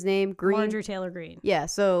crazy-ass woman's name? Green? Marjorie Taylor Greene. Yeah,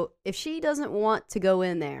 so if she doesn't want to go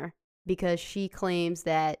in there because she claims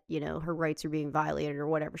that, her rights are being violated or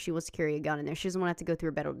whatever, she wants to carry a gun in there, she doesn't want to have to go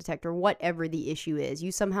through a metal detector, whatever the issue is,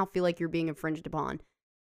 you somehow feel like you're being infringed upon,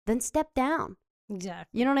 then step down.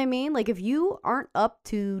 Exactly. You know what I mean? Like, if you aren't up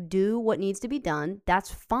to do what needs to be done,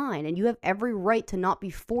 that's fine, and you have every right to not be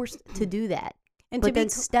forced to do that. And but then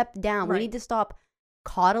step down. Right. We need to stop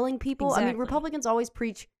coddling people. Exactly. I mean, Republicans always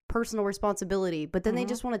preach personal responsibility, but then they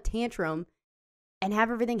just want to tantrum and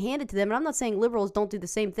have everything handed to them. And I'm not saying liberals don't do the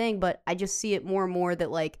same thing, but I just see it more and more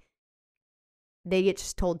that, like, they get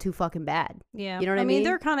just told too fucking bad. Yeah. You know what I mean?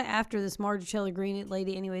 They're kind of after this Marjorie Taylor Greene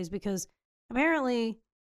lady anyways, because apparently,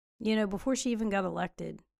 before she even got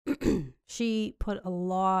elected, she put a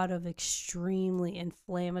lot of extremely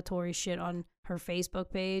inflammatory shit on her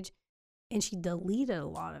Facebook page, and she deleted a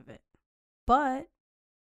lot of it. But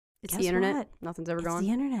it's the internet. What? Nothing's ever gone. It's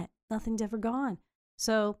the internet. Nothing's ever gone.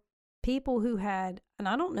 So people who had, and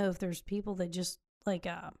I don't know if there's people that just like,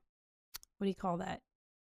 what do you call that?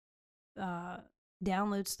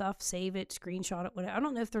 Download stuff, save it, screenshot it, whatever. I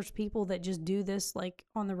don't know if there's people that just do this like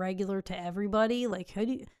on the regular to everybody. Like,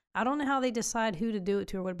 I don't know how they decide who to do it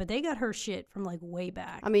to or what, but they got her shit from like way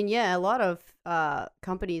back. I mean, yeah, a lot of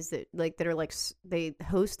companies that are like they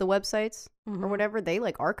host the websites or whatever, they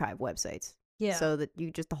like archive websites. Yeah. So that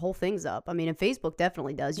you just the whole thing's up. I mean, and Facebook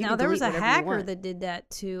definitely does. You now can there was delete a whatever you hacker want. that did that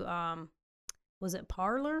to was it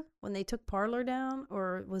Parler when they took Parler down,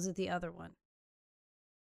 or was it the other one?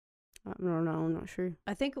 I don't know. I'm not sure.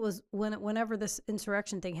 I think it was whenever this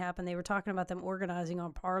insurrection thing happened, they were talking about them organizing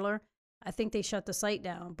on Parler. I think they shut the site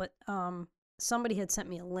down, but somebody had sent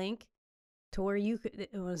me a link to where you could.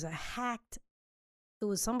 It was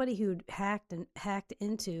somebody who hacked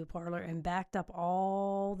into Parler and backed up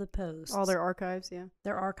all the posts, All their archives, yeah.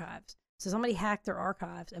 their archives. So somebody hacked their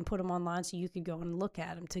archives and put them online so you could go and look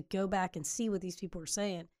at them to go back and see what these people were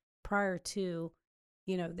saying prior to,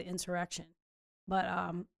 the insurrection. But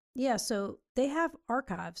yeah, so they have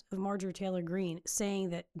archives of Marjorie Taylor Greene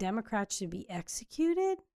saying that Democrats should be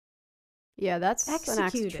executed. Yeah, that's an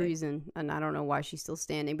act of treason, and I don't know why she's still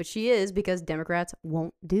standing, but she is because Democrats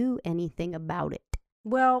won't do anything about it.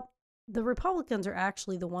 Well, the Republicans are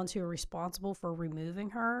actually the ones who are responsible for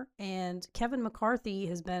removing her, and Kevin McCarthy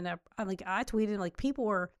has been, I tweeted, like, people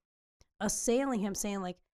were assailing him saying,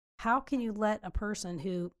 like, how can you let a person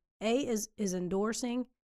who, is endorsing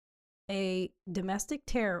a domestic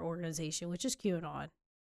terror organization, which is QAnon.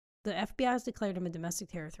 The FBI has declared him a domestic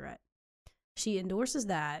terror threat. She endorses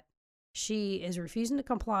that. She is refusing to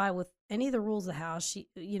comply with any of the rules of the House. She,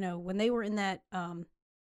 when they were in that,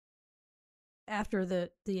 after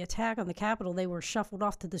the attack on the Capitol, they were shuffled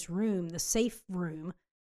off to this room, the safe room,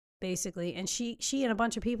 basically. And she and a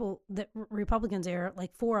bunch of people, that Republicans there,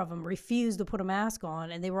 like 4 of them, refused to put a mask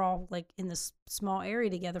on. And they were all like in this small area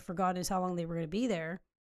together for God knows how long they were going to be there.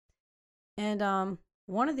 And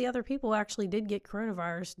one of the other people actually did get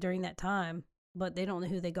coronavirus during that time, but they don't know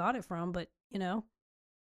who they got it from. But,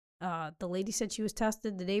 the lady said she was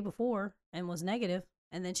tested the day before and was negative,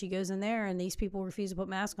 and then she goes in there and these people refuse to put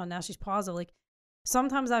masks on. Now she's positive. Like,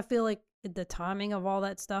 sometimes I feel like the timing of all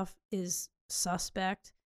that stuff is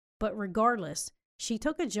suspect, but regardless, she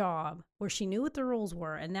took a job where she knew what the rules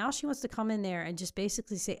were, and now she wants to come in there and just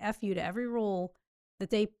basically say F you to every rule that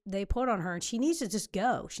they put on her, and she needs to just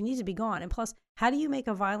go. She needs to be gone. And plus, how do you make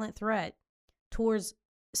a violent threat towards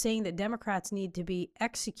saying that Democrats need to be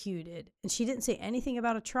executed? And she didn't say anything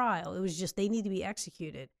about a trial. It was just they need to be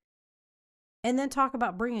executed. And then talk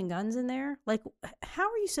about bringing guns in there. Like, how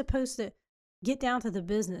are you supposed to get down to the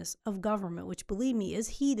business of government, which, believe me, is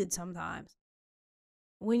heated sometimes,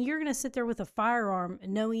 when you're going to sit there with a firearm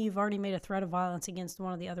knowing you've already made a threat of violence against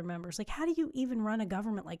one of the other members? Like, how do you even run a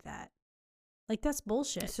government like that? Like, that's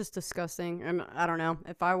bullshit. It's just disgusting. And I don't know.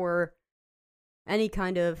 If I were any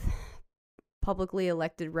kind of publicly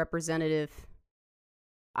elected representative,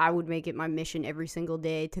 I would make it my mission every single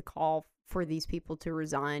day to call for these people to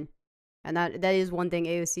resign. And that is one thing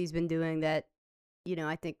AOC's been doing that,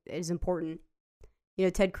 I think is important.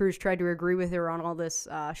 Ted Cruz tried to agree with her on all this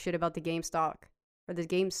shit about the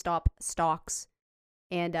GameStop stocks.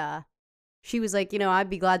 And she was like, I'd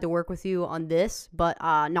be glad to work with you on this, but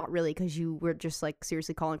not really, because you were just, like,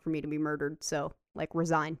 seriously calling for me to be murdered. So, like,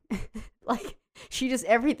 resign. Like, she just,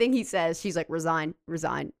 everything he says, she's like, resign,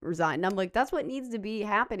 resign, resign. And I'm like, that's what needs to be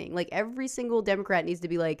happening. Like, every single Democrat needs to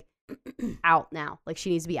be, like, out now. Like, she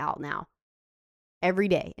needs to be out now. Every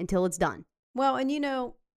day until it's done. Well, and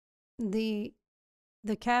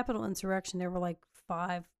the Capitol insurrection, there were like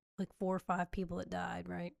 4 or 5 people that died,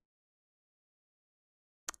 right?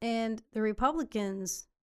 And the Republicans,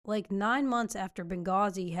 like 9 months after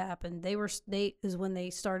Benghazi happened, is when they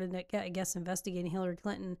started, I guess, investigating Hillary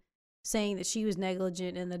Clinton, saying that she was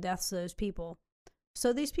negligent in the deaths of those people.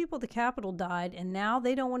 So these people at the Capitol died, and now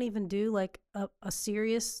they don't want to even do like a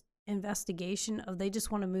serious investigation they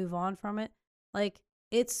just want to move on from it. Like,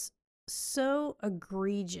 it's so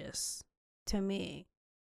egregious to me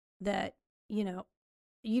that,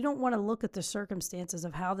 you don't want to look at the circumstances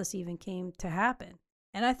of how this even came to happen.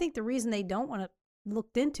 And I think the reason they don't want to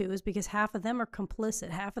looked into is because half of them are complicit.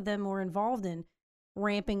 Half of them were involved in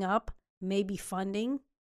ramping up, maybe funding,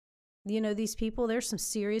 these people. There's some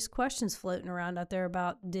serious questions floating around out there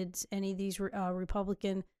about, did any of these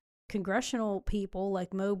Republican congressional people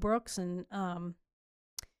like Mo Brooks and,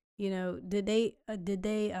 did they,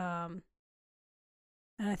 and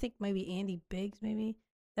I think maybe Andy Biggs, maybe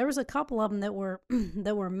there was a couple of them that were,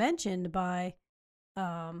 that were mentioned by,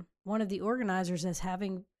 one of the organizers as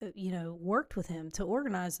having, worked with him to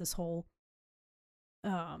organize this whole,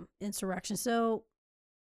 insurrection. So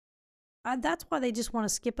that's why they just want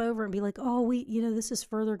to skip over and be like, oh, this is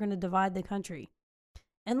further going to divide the country.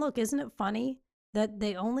 And look, isn't it funny that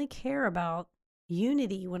they only care about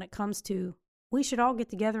unity when it comes to, we should all get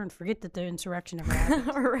together and forget that the insurrection ever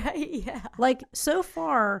happened. Right, yeah. Like, so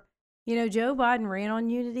far, Joe Biden ran on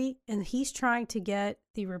unity, and he's trying to get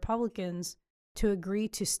the Republicans to agree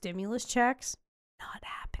to stimulus checks. Not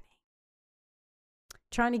happening.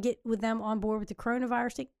 Trying to get with them on board with the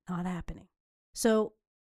coronavirus thing. Not happening. So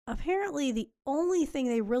apparently the only thing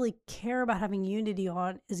they really care about having unity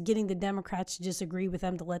on is getting the Democrats to just agree with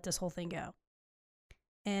them to let this whole thing go.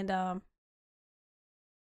 And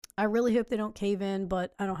I really hope they don't cave in,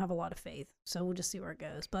 but I don't have a lot of faith. So we'll just see where it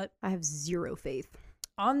goes. But I have zero faith.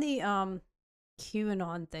 On the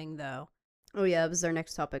QAnon thing, though. Oh, yeah, that was our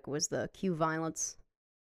next topic, was the Q violence.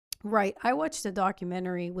 Right. I watched a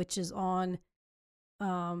documentary, which is on,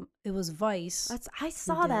 it was Vice. I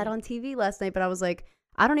saw that on TV last night, but I was like,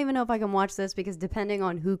 I don't even know if I can watch this, because depending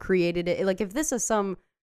on who created it, like, if this is some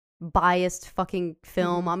biased fucking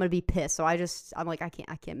film, I'm gonna be pissed. So I'm like, I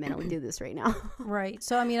can't mentally do this right now. Right.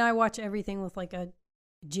 So I mean, I watch everything with like a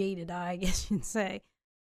jaded eye, I guess you'd say.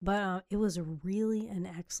 But it was really an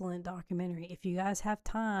excellent documentary. If you guys have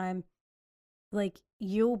time, like,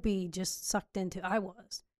 you'll be just sucked into. I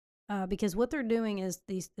was, because what they're doing is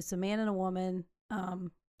it's a man and a woman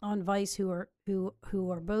on Vice who are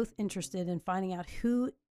both interested in finding out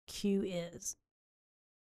who Q is,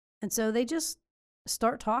 and so they just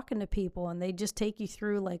start talking to people, and they just take you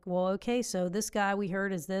through, like, well, okay, so this guy we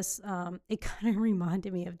heard is this. It kind of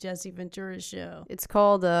reminded me of Jesse Ventura's show. It's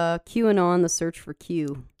called QAnon: The Search for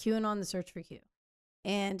Q. QAnon: The Search for Q.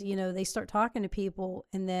 And, they start talking to people,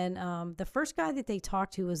 and then the first guy that they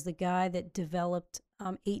talked to was the guy that developed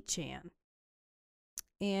 8chan.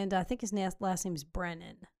 And I think his last name is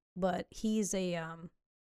Brennan, but he's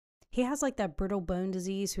he has like that brittle bone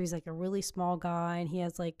disease, so he's like a really small guy, and he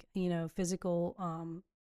has like, physical,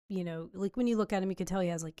 like when you look at him, you can tell he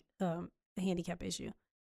has like a handicap issue.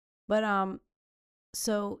 But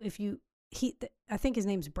so I think his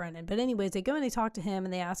name's Brennan. But anyways, they go and they talk to him,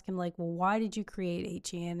 and they ask him, like, well, why did you create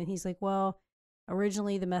 8chan? And he's like, well,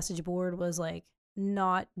 originally the message board was like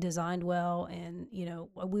not designed well, and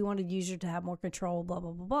we wanted users to have more control, blah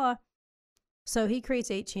blah blah blah. So he creates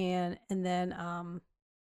 8chan, and then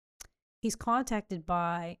he's contacted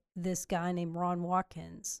by this guy named Ron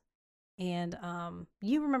Watkins. And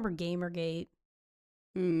you remember Gamergate?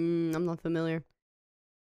 I'm not familiar.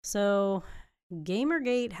 So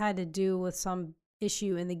Gamergate had to do with some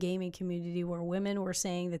issue in the gaming community where women were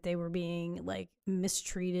saying that they were being like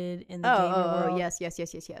mistreated in the gaming world. Yes.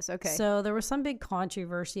 Okay. So there was some big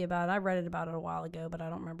controversy about it. I read about it a while ago, but I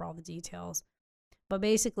don't remember all the details. But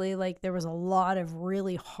basically, like, there was a lot of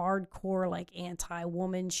really hardcore, like,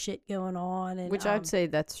 anti-woman shit going on. And, which I'd say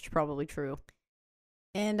that's probably true.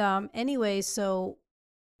 And anyways, so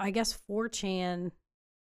I guess 4chan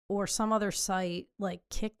or some other site, like,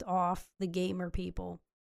 kicked off the gamer people.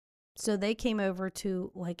 So they came over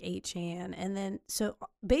to like 8chan. And then, so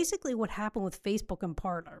basically what happened with Facebook and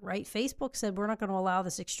Parler, right? Facebook said, we're not going to allow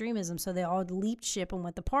this extremism. So they all leaped ship and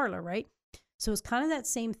went to Parler, right? So it's kind of that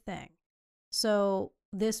same thing. So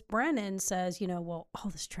this Brennan says, well, all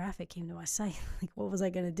this traffic came to my site. Like, what was I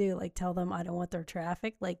going to do? Like, tell them I don't want their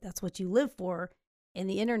traffic? Like, that's what you live for in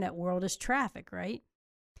the internet world is traffic, right?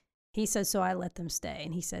 He said, so I let them stay.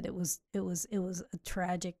 And he said it was a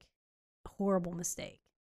tragic, horrible mistake.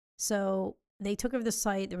 So they took over the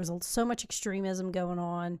site. There was so much extremism going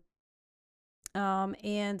on.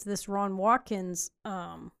 And this Ron Watkins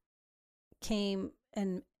came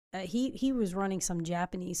and he was running some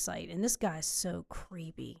Japanese site. And this guy's so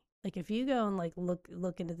creepy. Like, if you go and like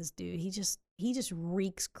look into this dude, he just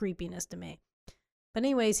reeks creepiness to me. But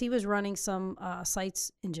anyways, he was running some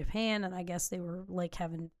sites in Japan, and I guess they were like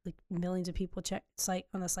having like millions of people check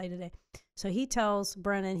on the site a day. So he tells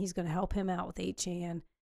Brennan he's going to help him out with 8chan.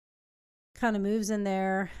 Kind of moves in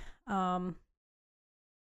there. But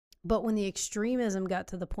when the extremism got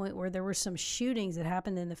to the point where there were some shootings that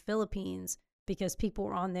happened in the Philippines because people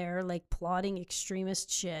were on there like plotting extremist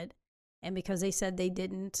shit, and because they said they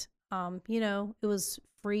didn't, it was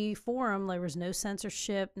free forum, there was no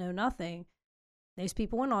censorship, no nothing. These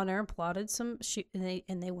people went on there and plotted some shoot, and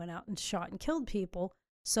they went out and shot and killed people.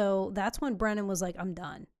 So that's when Brennan was like, I'm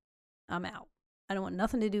done. I'm out. I don't want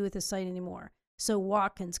nothing to do with this site anymore. So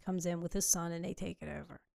Watkins comes in with his son and they take it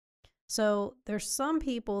over. So there's some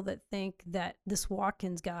people that think that this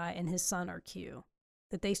Watkins guy and his son are Q,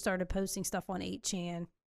 that they started posting stuff on 8chan.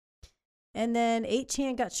 And then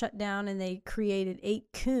 8chan got shut down and they created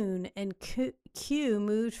 8kun, and Q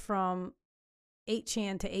moved from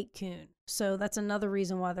 8chan to 8kun. So that's another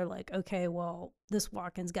reason why they're like, okay, well, this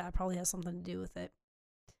Watkins guy probably has something to do with it.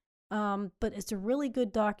 But it's a really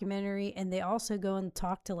good documentary, and they also go and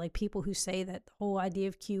talk to like people who say that the whole idea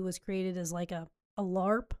of Q was created as like a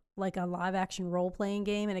LARP, like a live action role playing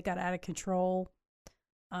game, and it got out of control.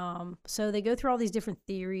 So they go through all these different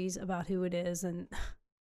theories about who it is, and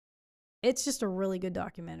it's just a really good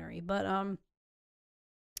documentary. But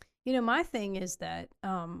my thing is that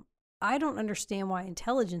I don't understand why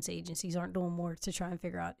intelligence agencies aren't doing more to try and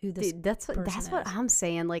figure out who this that's what I'm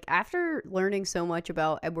saying. Like, after learning so much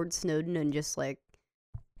about Edward Snowden and just like,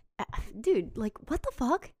 dude, like, what the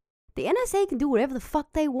fuck? The NSA can do whatever the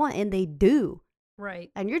fuck they want, and they do. Right.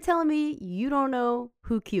 And you're telling me you don't know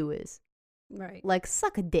who Q is? Right. Like,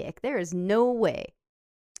 suck a dick. There is no way.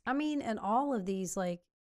 I mean, and all of these, like,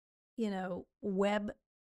 web,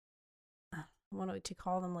 what do you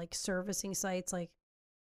call them, like servicing sites, like,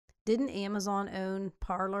 didn't Amazon own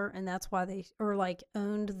Parler, and that's why they, or like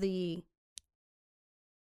owned the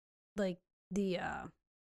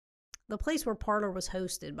place where Parler was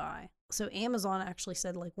hosted by. So Amazon actually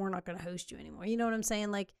said like, we're not going to host you anymore. You know what I'm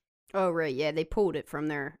saying? Like, oh right, yeah, they pulled it from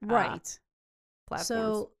their right platforms.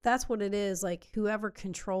 So that's what it is. Like, whoever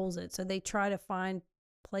controls it. So they try to find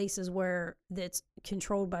places where that's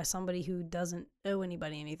controlled by somebody who doesn't owe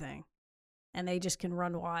anybody anything, and they just can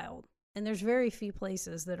run wild. And there's very few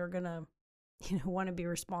places that are going to, want to be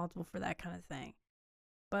responsible for that kind of thing.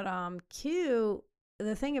 But Q,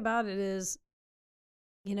 the thing about it is,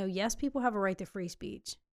 yes, people have a right to free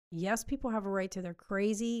speech. Yes, people have a right to their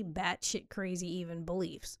crazy, batshit crazy even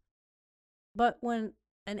beliefs. But when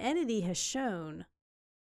an entity has shown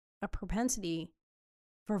a propensity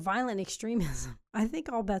for violent extremism, I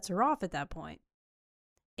think all bets are off at that point.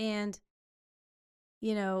 And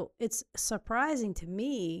it's surprising to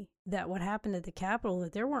me that what happened at the Capitol,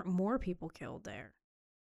 that there weren't more people killed there.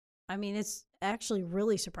 I mean, it's actually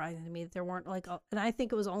really surprising to me that there weren't and I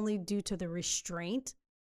think it was only due to the restraint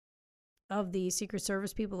of the Secret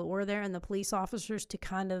Service people that were there and the police officers to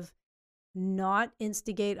kind of not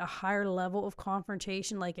instigate a higher level of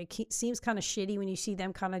confrontation. Like, it seems kind of shitty when you see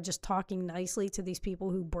them kind of just talking nicely to these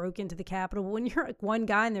people who broke into the Capitol. But when you're like one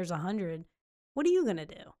guy and there's 100, what are you going to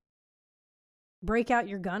do? Break out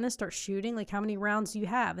your gun and start shooting? Like, how many rounds do you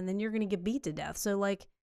have? And then you're going to get beat to death. So like,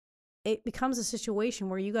 it becomes a situation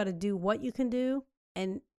where you got to do what you can do.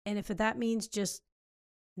 And if that means just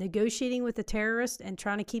negotiating with the terrorist and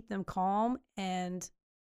trying to keep them calm and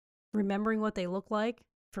remembering what they look like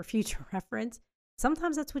for future reference,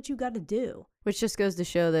 sometimes that's what you got to do. Which just goes to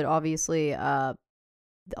show that obviously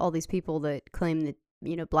all these people that claim that,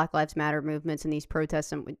 Black Lives Matter movements and these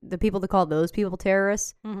protests, and the people that call those people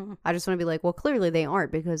terrorists, I just want to be like, well, clearly they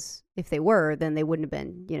aren't, because if they were, then they wouldn't have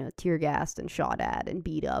been, tear gassed and shot at and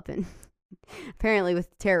beat up. And apparently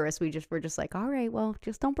with terrorists, we're just like, all right, well,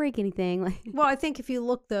 just don't break anything. Like, well, I think if you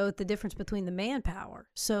look, though, at the difference between the manpower.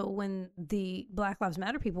 So when the Black Lives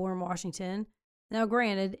Matter people were in Washington, Now,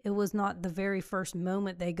 granted, it was not the very first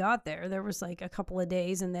moment they got there. There was like a couple of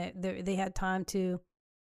days, and they had time to,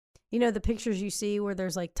 the pictures you see where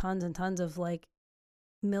there's like tons and tons of like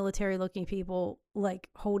military-looking people like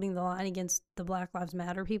holding the line against the Black Lives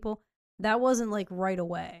Matter people. That wasn't like right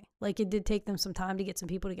away. Like it did take them some time to get some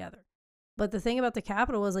people together. But the thing about the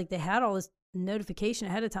Capitol was like they had all this notification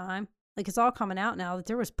ahead of time. Like it's all coming out now that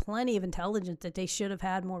there was plenty of intelligence that they should have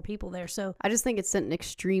had more people there. So I just think it sent an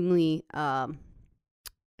extremely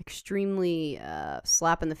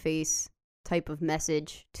slap in the face type of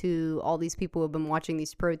message to all these people who have been watching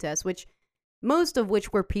these protests, which most of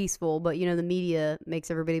which were peaceful, but the media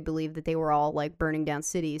makes everybody believe that they were all like burning down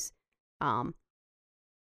cities.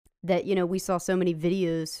 That we saw so many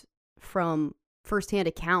videos from firsthand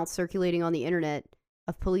accounts circulating on the internet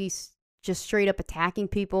of police just straight up attacking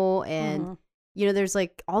people, and there's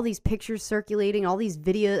like all these pictures circulating, all these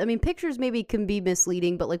videos. I mean, pictures maybe can be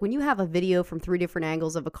misleading, but like when you have a video from 3 different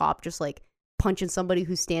angles of a cop just like punching somebody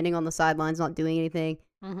who's standing on the sidelines not doing anything,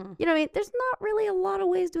 what I mean? There's not really a lot of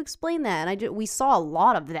ways to explain that, and we saw a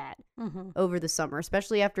lot of that over the summer,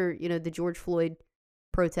 especially after the George Floyd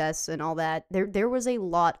protests and all that. There was a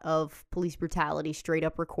lot of police brutality straight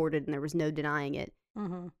up recorded, and there was no denying it.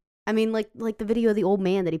 I mean, like the video of the old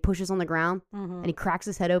man that he pushes on the ground and he cracks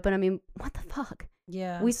his head open. I mean, what the fuck?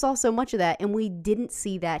 Yeah. We saw so much of that, and we didn't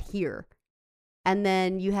see that here. And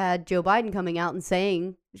then you had Joe Biden coming out and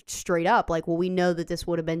saying straight up, like, well, we know that this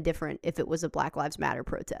would have been different if it was a Black Lives Matter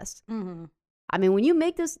protest. I mean, when you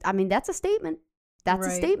make this, I mean, that's a statement. That's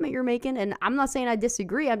a statement you're making. And I'm not saying I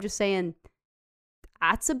disagree. I'm just saying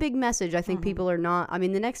that's a big message. I think people are not. I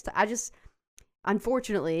mean,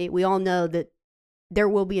 unfortunately, we all know that there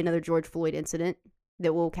will be another George Floyd incident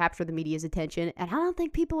that will capture the media's attention. And I don't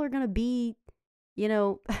think people are going to be,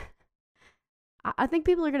 I think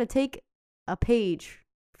people are going to take a page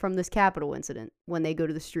from this Capitol incident when they go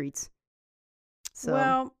to the streets. So,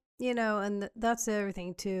 well, and that's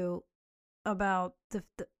everything too about the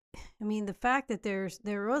fact that there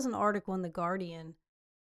was an article in The Guardian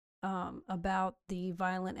about the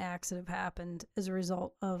violent acts that have happened as a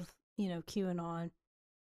result of, QAnon.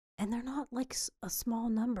 And they're not like a small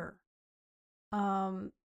number.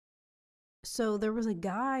 So there was a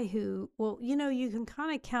guy who, well, you can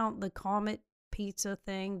kind of count the Comet Pizza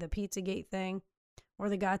thing, the Pizzagate thing, or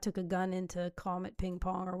the guy took a gun into Comet Ping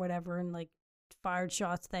Pong or whatever and like fired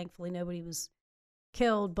shots. Thankfully, nobody was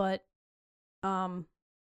killed, but that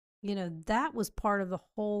was part of the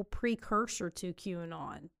whole precursor to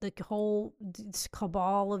QAnon. The whole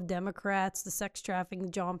cabal of Democrats, the sex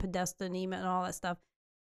trafficking, John Podesta, Neiman, and all that stuff.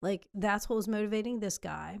 Like, that's what was motivating this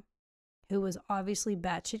guy, who was obviously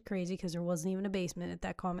batshit crazy because there wasn't even a basement at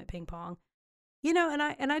that Comet Ping Pong. And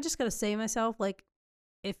I just got to say to myself, like,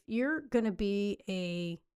 if you're going to be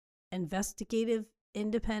a investigative,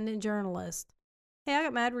 independent journalist, hey, I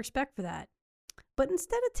got mad respect for that. But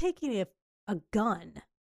instead of taking a gun,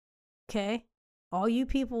 okay, all you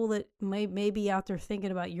people that may be out there thinking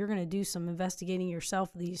about you're going to do some investigating yourself,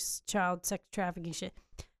 these child sex trafficking shit,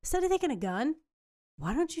 instead of taking a gun,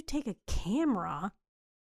 why don't you take a camera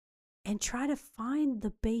and try to find the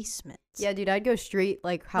basement? Yeah, dude, I'd go straight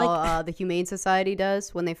like how the Humane Society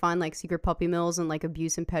does when they find like secret puppy mills and like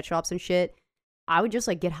abuse in pet shops and shit. I would just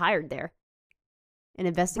like get hired there and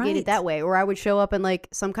investigate it that way. Or I would show up in like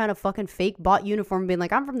some kind of fucking fake bought uniform being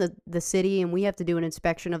like, I'm from the city and we have to do an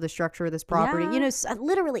inspection of the structure of this property. Yeah.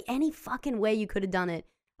 Literally any fucking way you could have done it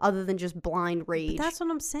other than just blind rage. But that's what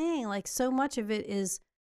I'm saying. Like, so much of it is,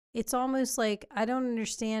 it's almost like I don't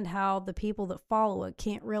understand how the people that follow it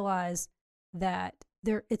can't realize that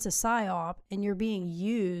it's a psyop and you're being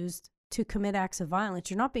used to commit acts of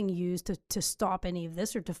violence. You're not being used to stop any of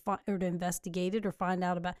this or to investigate it or find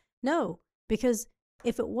out about. No, because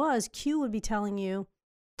if it was, Q would be telling you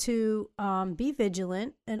to be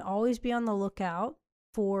vigilant and always be on the lookout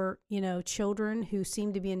for, children who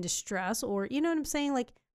seem to be in distress, or, you know what I'm saying?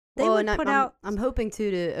 Like, they would put out. I'm hoping to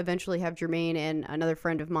eventually have Jermaine and another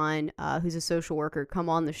friend of mine who's a social worker come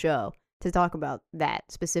on the show to talk about that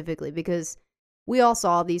specifically, because we all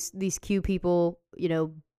saw these Q people,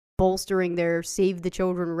 bolstering their save the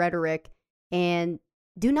children rhetoric and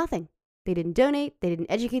do nothing. They didn't donate. They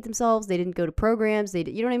didn't educate themselves. They didn't go to programs. You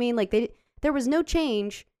know what I mean? Like there was no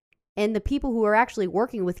change. And the people who are actually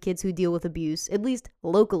working with kids who deal with abuse, at least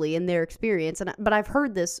locally in their experience, but I've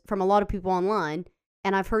heard this from a lot of people online.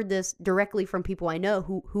 And I've heard this directly from people I know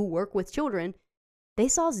who work with children. They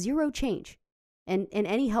saw zero change and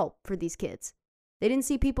any help for these kids. They didn't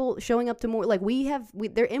see people showing up to more, like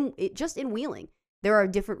just in Wheeling. There are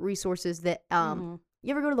different resources that, you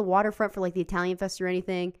ever go to the waterfront for like the Italian Fest or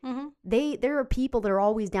anything? there are people that are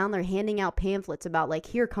always down there handing out pamphlets about like,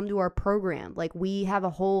 here, come to our program. Like, we have a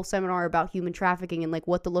whole seminar about human trafficking and like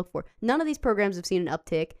what to look for. None of these programs have seen an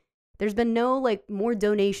uptick. There's been no like more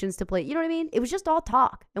donations to play. You know what I mean? It was just all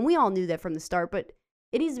talk. And we all knew that from the start, but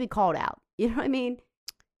it needs to be called out. You know what I mean?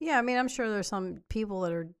 Yeah, I mean, I'm sure there's some people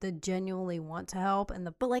that genuinely want to help,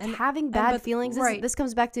 but like having bad feelings, this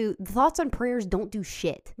comes back to thoughts on prayers don't do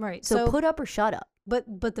shit. Right. So put up or shut up.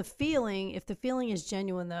 But the feeling, if the feeling is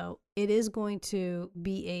genuine though, it is going to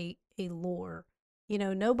be a lure. You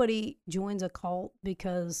know, nobody joins a cult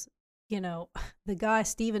because, you know, the guy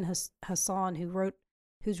Stephen Hassan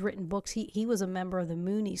who's written books, he was a member of the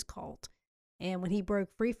Moonies cult. And when he broke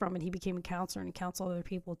free from it, he became a counselor and counseled other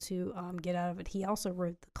people to get out of it. He also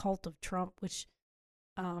wrote The Cult of Trump, which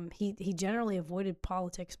he generally avoided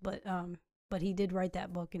politics, but he did write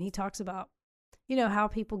that book. And he talks about, you know, how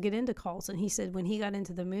people get into cults. And he said when he got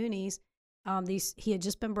into the Moonies, he had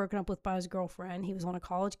just been broken up with by his girlfriend. He was on a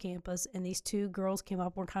college campus, and these two girls came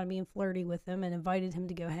up, were kind of being flirty with him, and invited him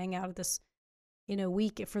to go hang out at this, you know,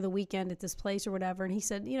 for the weekend at this place or whatever. And he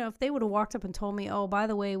said, you know, if they would have walked up and told me, oh, by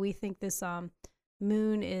the way, we think this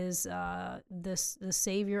moon is the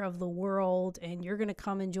savior of the world, and you're going to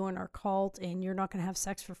come and join our cult, and you're not going to have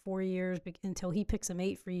sex for 4 years until he picks a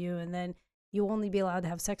mate for you, and then you'll only be allowed to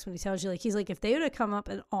have sex when he tells you. Like, he's like, if they would have come up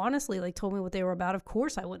and honestly like told me what they were about, of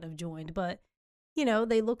course I wouldn't have joined. But, you know,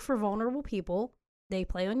 they look for vulnerable people, they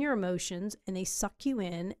play on your emotions, and they suck you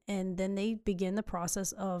in, and then they begin the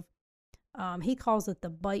process of he calls it the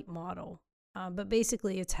bite model. But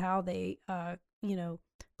basically it's how they, you know,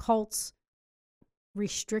 cults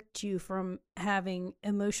restrict you from having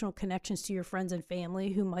emotional connections to your friends and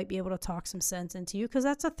family who might be able to talk some sense into you, because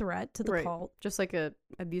that's a threat to the cult. Just like a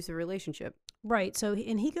abusive relationship. Right. So,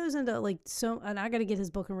 and he goes into like, so, and I got to get his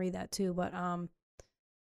book and read that too. But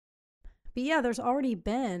yeah, there's already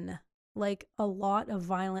been like a lot of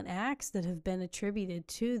violent acts that have been attributed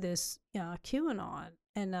to this QAnon.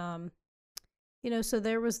 And, you know, so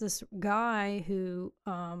there was this guy who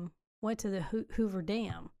went to the Hoover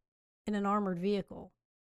Dam in an armored vehicle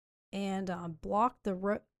and blocked the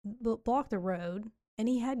road. And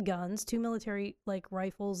he had guns, 2 military like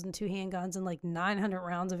rifles and 2 handguns and like 900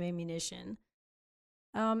 rounds of ammunition.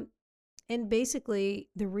 And basically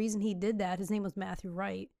the reason he did that, his name was Matthew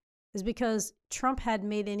Wright, is because Trump hadn't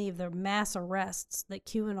made any of the mass arrests that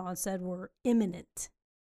QAnon said were imminent,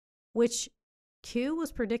 which Q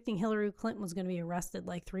was predicting Hillary Clinton was going to be arrested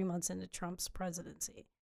like 3 months into Trump's presidency.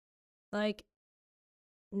 Like,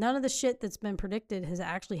 none of the shit that's been predicted has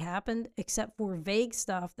actually happened, except for vague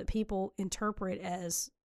stuff that people interpret as,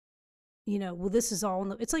 you know, well, this is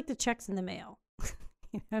all it's like the checks in the mail.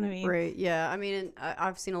 You know what I mean? Right. Yeah. I mean,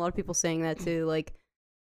 I've seen a lot of people saying that too. Like,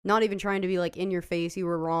 not even trying to be like in your face, you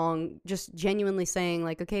were wrong. Just genuinely saying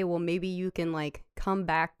like, okay, well, maybe you can like come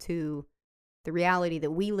back to the reality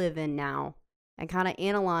that we live in now and kind of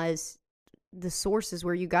analyze the sources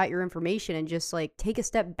where you got your information and just like take a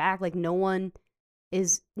step back. Like,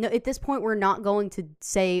 at this point, we're not going to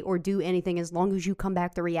say or do anything as long as you come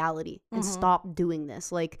back to reality and stop doing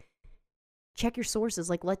this. Like, check your sources.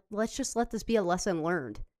 Like, let's just let this be a lesson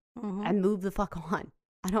learned and move the fuck on.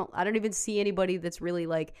 I don't even see anybody that's really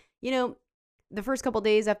like, you know, the first couple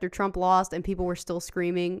days after Trump lost and people were still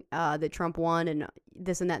screaming that Trump won and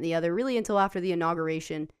this and that and the other, really until after the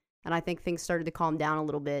inauguration. And I think things started to calm down a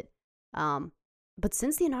little bit. But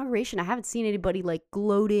since the inauguration, I haven't seen anybody like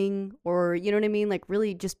gloating or, you know what I mean? Like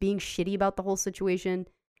really just being shitty about the whole situation.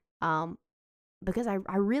 Because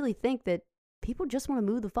I really think that people just want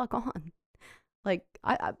to move the fuck on. Like,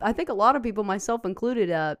 I think a lot of people, myself included,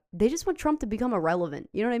 they just want Trump to become irrelevant.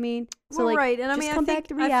 You know what I mean? So, well, like, right. And I just mean, come back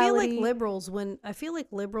to reality. I feel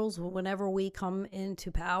like liberals, whenever we come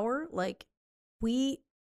into power, like, we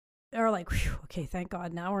are like, whew, okay, thank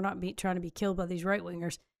God. Now we're not trying to be killed by these right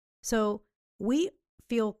wingers. So we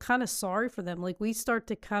feel kind of sorry for them. Like, we start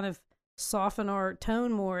to kind of soften our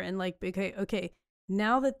tone more and like, okay,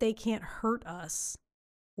 now that they can't hurt us,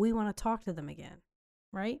 we want to talk to them again.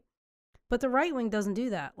 Right? But the right wing doesn't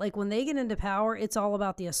do that. Like, when they get into power, it's all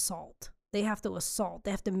about the assault. They have to assault.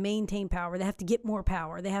 They have to maintain power. They have to get more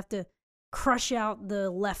power. They have to crush out the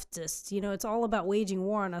leftists. You know, it's all about waging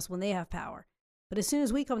war on us when they have power. But as soon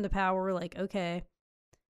as we come to power, we're like, okay,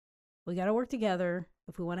 we got to work together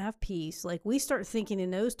if we want to have peace. Like, we start thinking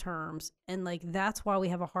in those terms. And like, that's why we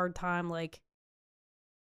have a hard time, like,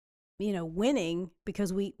 you know, winning,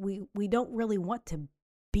 because we don't really want to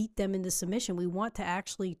beat them into submission. We want to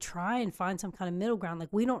actually try and find some kind of middle ground.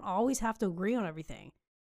 Like, we don't always have to agree on everything,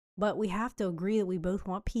 but we have to agree that we both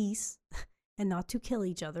want peace and not to kill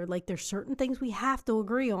each other. Like, there's certain things we have to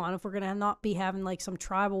agree on if we're going to not be having like some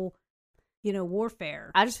tribal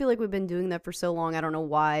warfare. I just feel like we've been doing that for so long. I don't know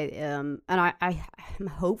why. And I'm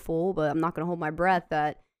hopeful, but I'm not going to hold my breath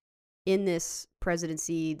that in this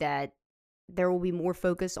presidency that there will be more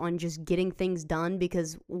focus on just getting things done,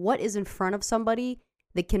 because what is in front of somebody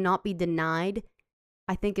that cannot be denied,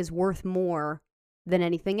 I think, is worth more than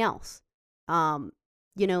anything else.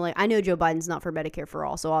 Like, I know Joe Biden's not for Medicare for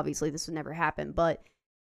all, so obviously this would never happen. But,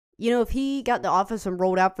 if he got the office and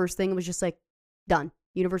rolled out first thing, it was just like, done.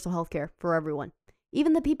 Universal health care for everyone.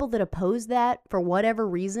 Even the people that oppose that, for whatever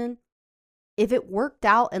reason, if it worked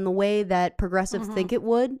out in the way that progressives think it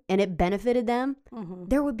would, and it benefited them,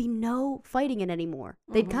 there would be no fighting it anymore.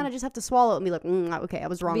 They'd kind of just have to swallow it and be like, okay, I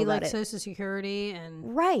was wrong about it. Be like Social Security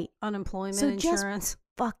and right, unemployment Just insurance.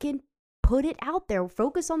 fucking put it out there.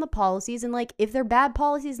 Focus on the policies, and like, if they're bad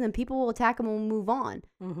policies, then people will attack them and we'll move on.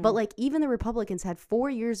 But like, even the Republicans had 4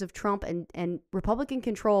 years of Trump and Republican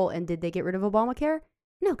control, and did they get rid of Obamacare?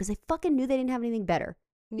 No, because they fucking knew they didn't have anything better.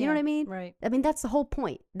 You know what I mean? Right. I mean, that's the whole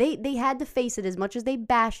point. They had to face it, as much as they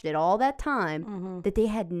bashed it all that time, that they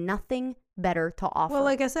had nothing better to offer. Well,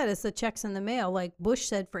 like I said, it's the checks in the mail. Like Bush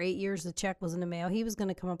said, for 8 years the check was in the mail. He was going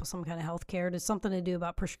to come up with some kind of health care. There's something to do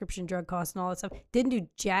about prescription drug costs and all that stuff. Didn't do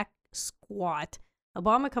jack squat.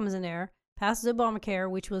 Obama comes in there, passes Obamacare,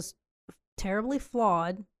 which was terribly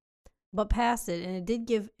flawed, but passed it. And it did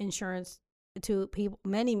give insurance to people,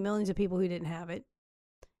 many millions of people who didn't have it.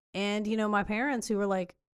 And, my parents, who were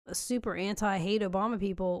like super anti-hate Obama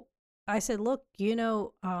people, I said, look,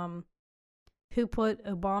 who put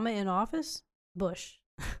Obama in office? Bush.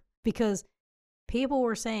 Because people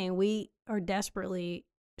were saying we are desperately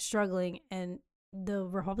struggling, and the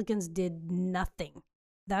Republicans did nothing.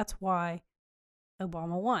 That's why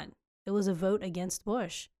Obama won. It was a vote against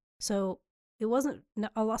Bush. So it wasn't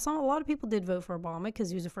a lot of people did vote for Obama because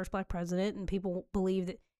he was the first black president, and people believe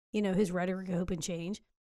that, his rhetoric could hope and change.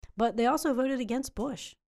 But they also voted against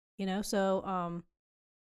Bush, so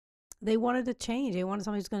they wanted to change. They wanted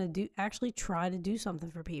somebody who's going to actually try to do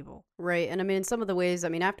something for people. Right. And I mean, in some of the ways, I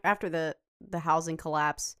mean, after the housing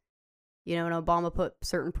collapse, and Obama put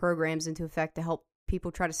certain programs into effect to help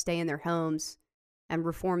people try to stay in their homes and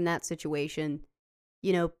reform that situation,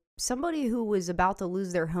 somebody who was about to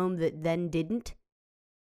lose their home that then didn't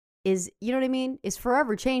is, you know what I mean, is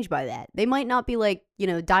forever changed by that. They might not be like,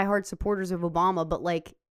 diehard supporters of Obama, but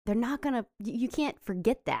like, they're not gonna, you can't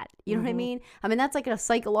forget that. You know what I mean? I mean, that's like a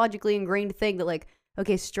psychologically ingrained thing that, like,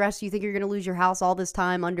 okay, stress, you think you're gonna lose your house all this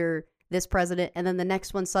time under this president, and then the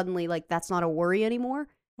next one suddenly, like, that's not a worry anymore.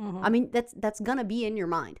 I mean, that's gonna be in your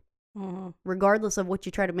mind, regardless of what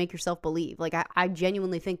you try to make yourself believe. Like, I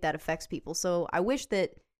genuinely think that affects people. So I wish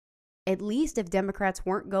that at least if Democrats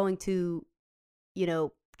weren't going to,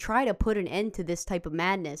 try to put an end to this type of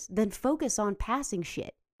madness, then focus on passing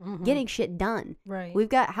shit. Getting shit done. Right.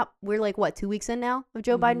 We're like, what, 2 weeks in now of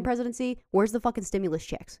Joe Biden presidency? Where's the fucking stimulus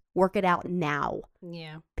checks? Work it out now.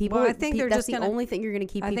 Yeah. People, well, I think that's the only thing you're going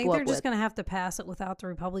to keep people up with. I think they're just going to have to pass it without the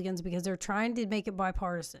Republicans, because they're trying to make it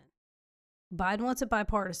bipartisan. Biden wants it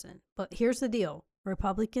bipartisan. But here's the deal.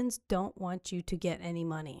 Republicans don't want you to get any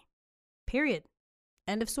money. Period.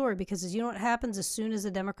 End of story. Because you know what happens as soon as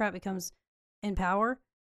a Democrat becomes in power?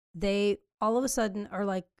 They all of a sudden are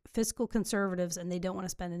like fiscal conservatives, and they don't want to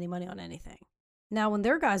spend any money on anything. Now, when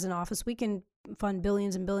their guys in office, we can fund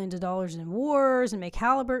billions and billions of dollars in wars and make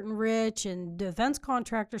Halliburton rich, and defense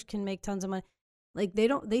contractors can make tons of money. Like,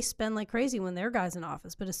 they spend like crazy when their guys in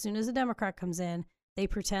office. But as soon as a Democrat comes in, they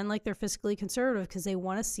pretend like they're fiscally conservative because they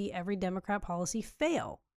want to see every Democrat policy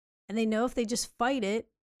fail. And they know if they just fight it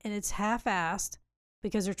and it's half-assed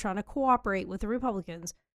because they're trying to cooperate with the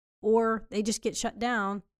Republicans, or they just get shut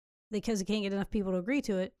down because they can't get enough people to agree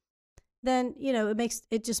to it, then,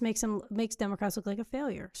 it just makes Democrats look like a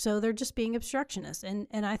failure. So they're just being obstructionists. And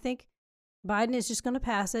I think Biden is just going to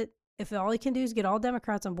pass it. If all he can do is get all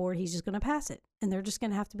Democrats on board, he's just going to pass it. And they're just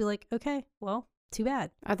going to have to be like, okay, well, too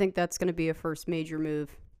bad. I think that's going to be a first major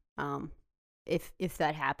move, if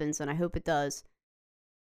that happens, and I hope it does.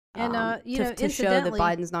 And, to show that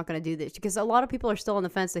Biden's not going to do this, because a lot of people are still on the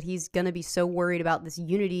fence that he's going to be so worried about this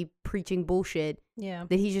unity preaching bullshit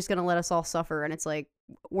that he's just going to let us all suffer. And it's like,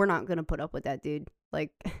 we're not going to put up with that, dude.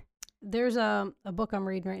 Like, there's a book I'm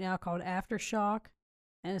reading right now called Aftershock,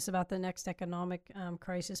 and it's about the next economic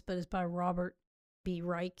crisis, but it's by Robert B.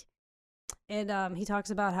 Reich. And he talks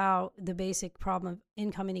about how the basic problem of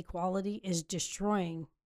income inequality is destroying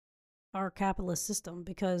our capitalist system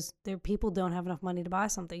because people don't have enough money to buy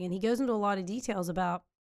something. And he goes into a lot of details about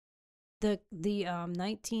in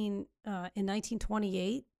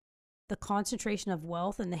 1928, the concentration of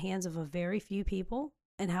wealth in the hands of a very few people,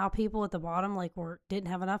 and how people at the bottom didn't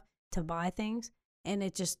have enough to buy things. and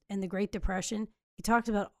the Great Depression. He talks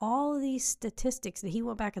about all of these statistics that he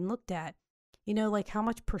went back and looked at. You know, like how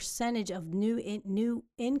much percentage of new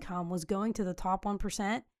income was going to the top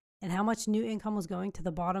 1% and how much new income was going to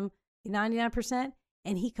the bottom 99%.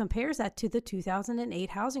 And he compares that to the 2008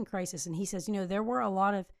 housing crisis. And he says, you know, there were a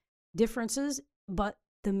lot of differences, but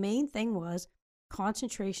the main thing was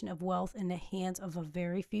concentration of wealth in the hands of a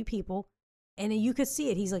very few people. And you could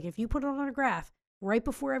see it. He's like, if you put it on a graph, right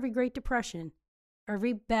before every Great Depression,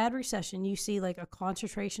 every bad recession, you see like a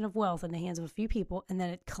concentration of wealth in the hands of a few people, and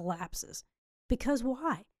then it collapses. Because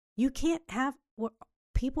why? You can't have what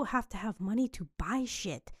people have to have money to buy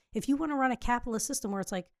shit. If you want to run a capitalist system where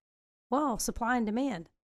it's like, well, supply and demand,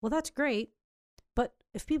 well, that's great. But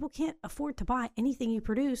if people can't afford to buy anything you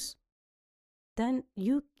produce, then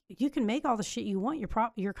you can make all the shit you want.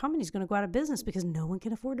 Your company's going to go out of business because no one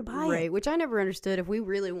can afford to buy it. Right, which I never understood. If we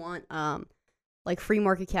really want like free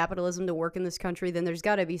market capitalism to work in this country, then there's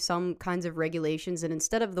got to be some kinds of regulations. And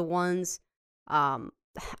instead of the ones,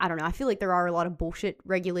 I don't know, I feel like there are a lot of bullshit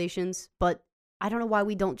regulations, but I don't know why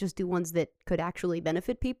we don't just do ones that could actually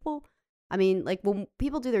benefit people. I mean, like when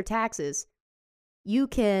people do their taxes, you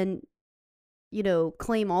can, you know,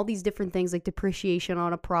 claim all these different things like depreciation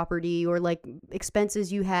on a property or like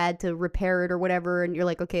expenses you had to repair it or whatever. And you're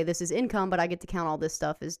like, okay, this is income, but I get to count all this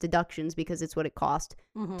stuff as deductions because it's what it cost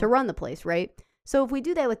to run the place, right? So if we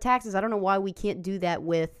do that with taxes, I don't know why we can't do that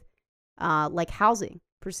with like housing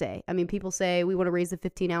per se. I mean, people say we want to raise the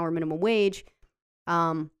 15-hour minimum wage.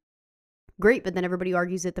 Great, but then everybody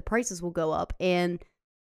argues that the prices will go up. And,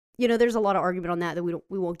 you know, there's a lot of argument on that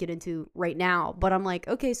we won't get into right now. But I'm like,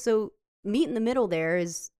 okay, so meet in the middle there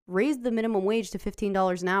is raise the minimum wage to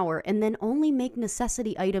 $15 an hour and then only make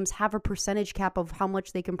necessity items have a percentage cap of how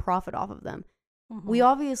much they can profit off of them. We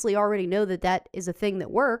obviously already know that that is a thing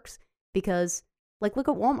that works because, like, look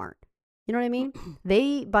at Walmart. You know what I mean?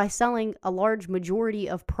 They, by selling a large majority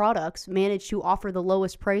of products, manage to offer the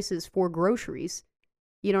lowest prices for groceries.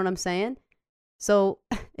 You know what I'm saying? So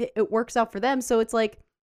it works out for them. So it's like,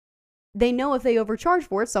 they know if they overcharge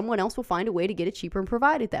for it, someone else will find a way to get it cheaper and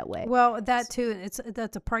provide it that way. Well, that too,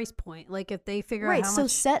 that's a price point. Like if they figure out how so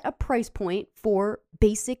much... set a price point for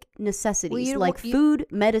basic necessities like food,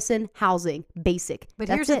 medicine, housing, basic. But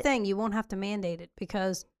here's the thing, you won't have to mandate it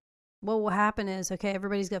because what will happen is, okay,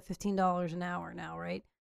 everybody's got $15 an hour now, right?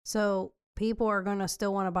 So people are going to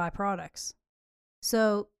still want to buy products.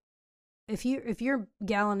 So if your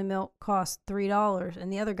gallon of milk costs $3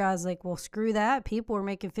 and the other guy's like, well, screw that. People are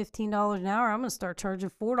making $15 an hour. I'm going to start charging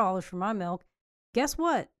 $4 for my milk. Guess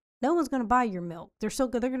what? No one's going to buy your milk. They're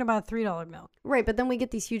going to buy a $3 milk. Right, but then we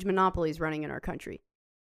get these huge monopolies running in our country.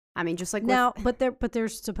 I mean, just like now, but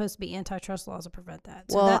there's supposed to be antitrust laws to prevent that.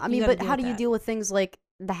 So well, I mean, but how do you deal with things like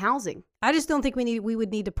the housing? I just don't think we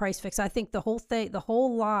would need to price fix. I think the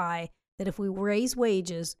whole lie that if we raise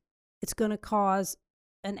wages, it's going to cause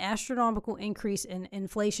an astronomical increase in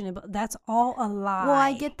inflation, but that's all a lie. Well,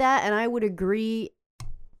 I get that, and I would agree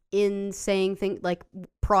in saying things like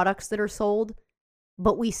products that are sold,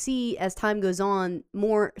 but we see as time goes on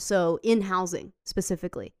more so in housing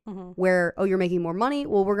specifically, where, oh, you're making more money,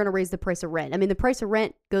 well, we're going to raise the price of rent. I mean, the price of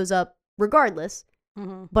rent goes up regardless,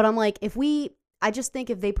 but I'm like, I just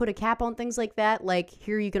think if they put a cap on things like that, like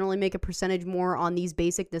here you can only make a percentage more on these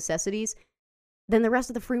basic necessities, then the rest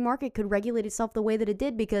of the free market could regulate itself the way that it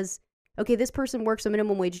did because, okay, this person works a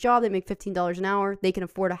minimum wage job, they make $15 an hour, they can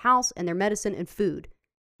afford a house and their medicine and food.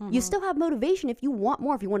 You still have motivation if you want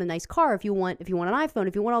more, if you want a nice car, if you want an iPhone,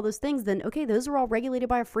 if you want all those things, then okay, those are all regulated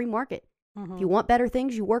by a free market. If you want better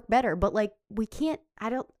things, you work better. But like we can't,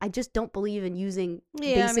 I just don't believe in using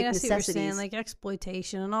basic necessities. I see what you're saying, like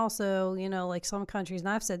exploitation. And also, you know, like some countries, and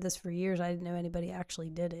I've said this for years, I didn't know anybody actually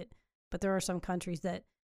did it, but there are some countries that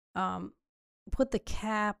put the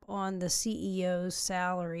cap on the CEO's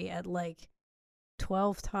salary at like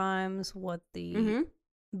 12 times what the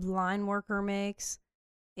line worker makes.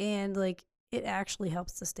 And like it actually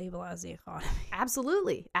helps to stabilize the economy.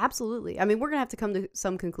 Absolutely. I mean, we're going to have to come to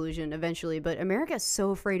some conclusion eventually, but America is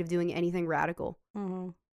so afraid of doing anything radical.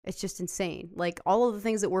 It's just insane. Like all of the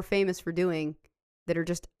things that we're famous for doing that are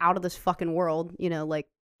just out of this fucking world, you know, like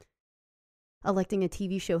electing a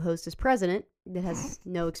TV show host as president that has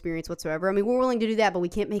no experience whatsoever. I mean, we're willing to do that, but we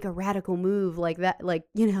can't make a radical move like that. Like,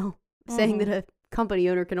 you know, saying that a company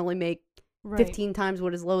owner can only make 15 times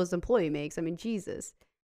what his lowest employee makes. I mean, Jesus.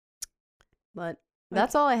 But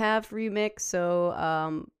that's all I have for you, Mick.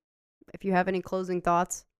 So if you have any closing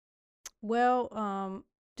thoughts. Well,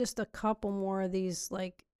 just a couple more of these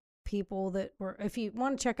like people that were, if you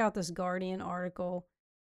want to check out this Guardian article,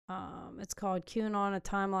 it's called QAnon, a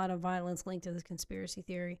timeline of violence linked to the conspiracy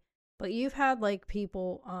theory. But you've had like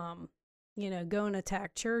people, go and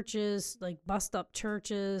attack churches, like bust up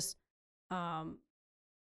churches.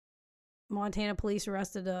 Montana police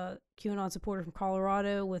arrested a QAnon supporter from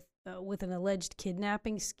Colorado with an alleged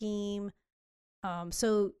kidnapping scheme.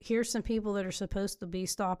 So here's some people that are supposed to be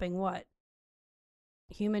stopping what?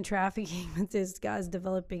 Human trafficking, with this guy's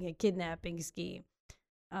developing a kidnapping scheme.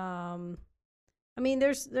 I mean,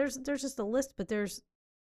 there's just a list, but there's,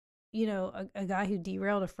 a guy who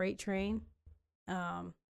derailed a freight train,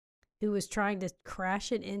 who was trying to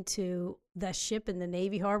crash it into the ship in the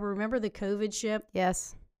Navy harbor. Remember the COVID ship?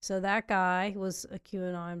 Yes. So that guy was a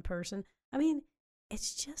QAnon person. I mean,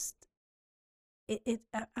 it's just,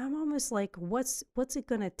 I'm almost like, what's it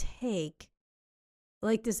going to take?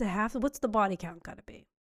 Like, does it have to, what's the body count got to be?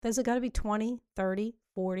 Does it got to be 20, 30,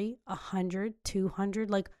 40, 100, 200?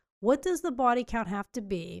 Like, what does the body count have to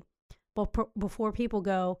be before people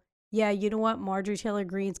go, yeah, you know what? Marjorie Taylor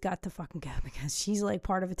Greene's got to fucking go because she's like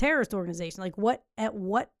part of a terrorist organization. Like, at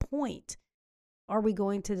what point are we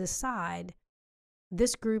going to decide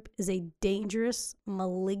this group is a dangerous,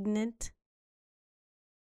 malignant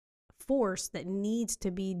force that needs to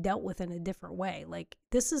be dealt with in a different way? Like,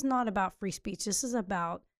 this is not about free speech. This is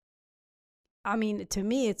about, I mean, to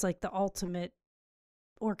me, it's like the ultimate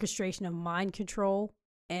orchestration of mind control.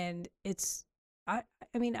 And it's, I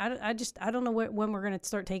don't know when we're going to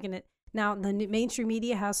start taking it. Now, the mainstream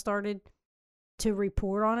media has started to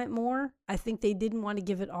report on it more. I think they didn't want to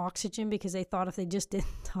give it oxygen because they thought if they just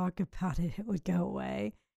didn't talk about it, it would go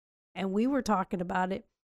away. And we were talking about it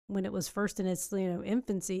when it was first in its,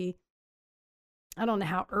 infancy. I don't know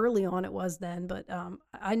how early on it was then, but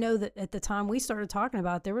I know that at the time we started talking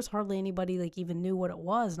about it, there was hardly anybody like even knew what it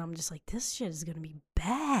was. And I'm just like, this shit is going to be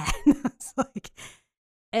bad. It's like,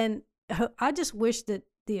 and I just wish that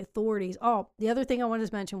the authorities, the other thing I wanted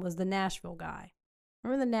to mention was the Nashville guy.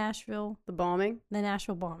 Remember the Nashville? The bombing? The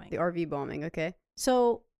Nashville bombing. The RV bombing, okay.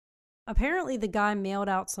 So apparently the guy mailed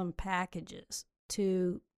out some packages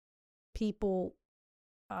to people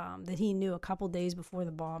that he knew a couple days before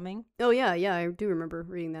the bombing. Oh, yeah, I do remember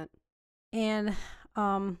reading that. And,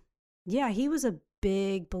 he was a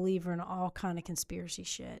big believer in all kind of conspiracy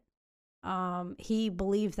shit. He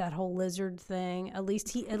believed that whole lizard thing, at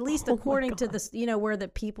least according to this, where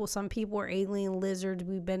some people are alien lizards,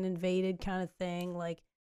 we've been invaded kind of thing. Like,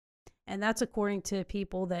 and that's according to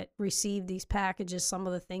people that received these packages, some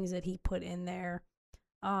of the things that he put in there.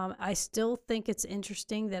 I still think it's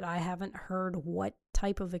interesting that I haven't heard what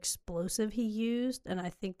type of explosive he used. And I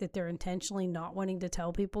think that they're intentionally not wanting to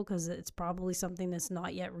tell people because it's probably something that's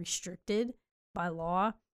not yet restricted by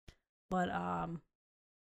law. But,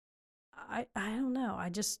 I don't know. I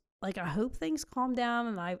just, like, I hope things calm down.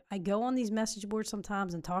 And I go on these message boards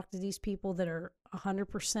sometimes and talk to these people that are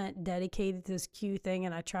 100% dedicated to this Q thing.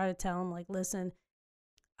 And I try to tell them, like, listen,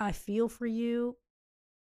 I feel for you.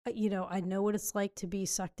 I know what it's like to be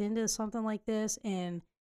sucked into something like this. And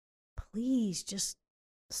please just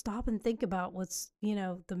stop and think about what's,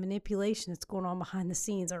 the manipulation that's going on behind the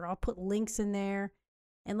scenes. Or I'll put links in there.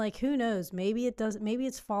 And, like, who knows? Maybe it does. Maybe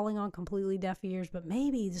it's falling on completely deaf ears, but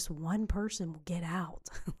maybe just one person will get out.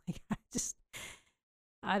 Like,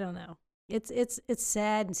 I don't know. It's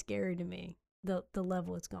sad and scary to me, the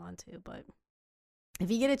level it's gone to. But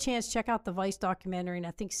if you get a chance, check out the Vice documentary, and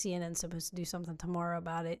I think CNN's supposed to do something tomorrow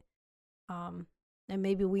about it. And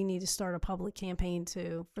maybe we need to start a public campaign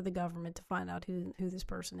too for the government to find out who this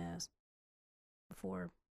person is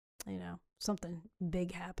before, something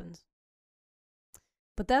big happens.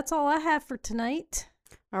 But that's all I have for tonight.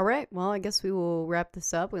 All right. Well, I guess we will wrap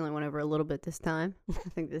this up. We only went over a little bit this time. I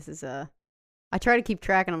think this is I try to keep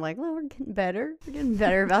track, and I'm like, well, we're getting better. We're getting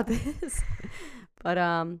better about this. But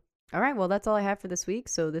all right. Well, that's all I have for this week.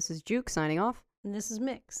 So this is Juke signing off. And this is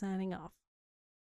Mick signing off.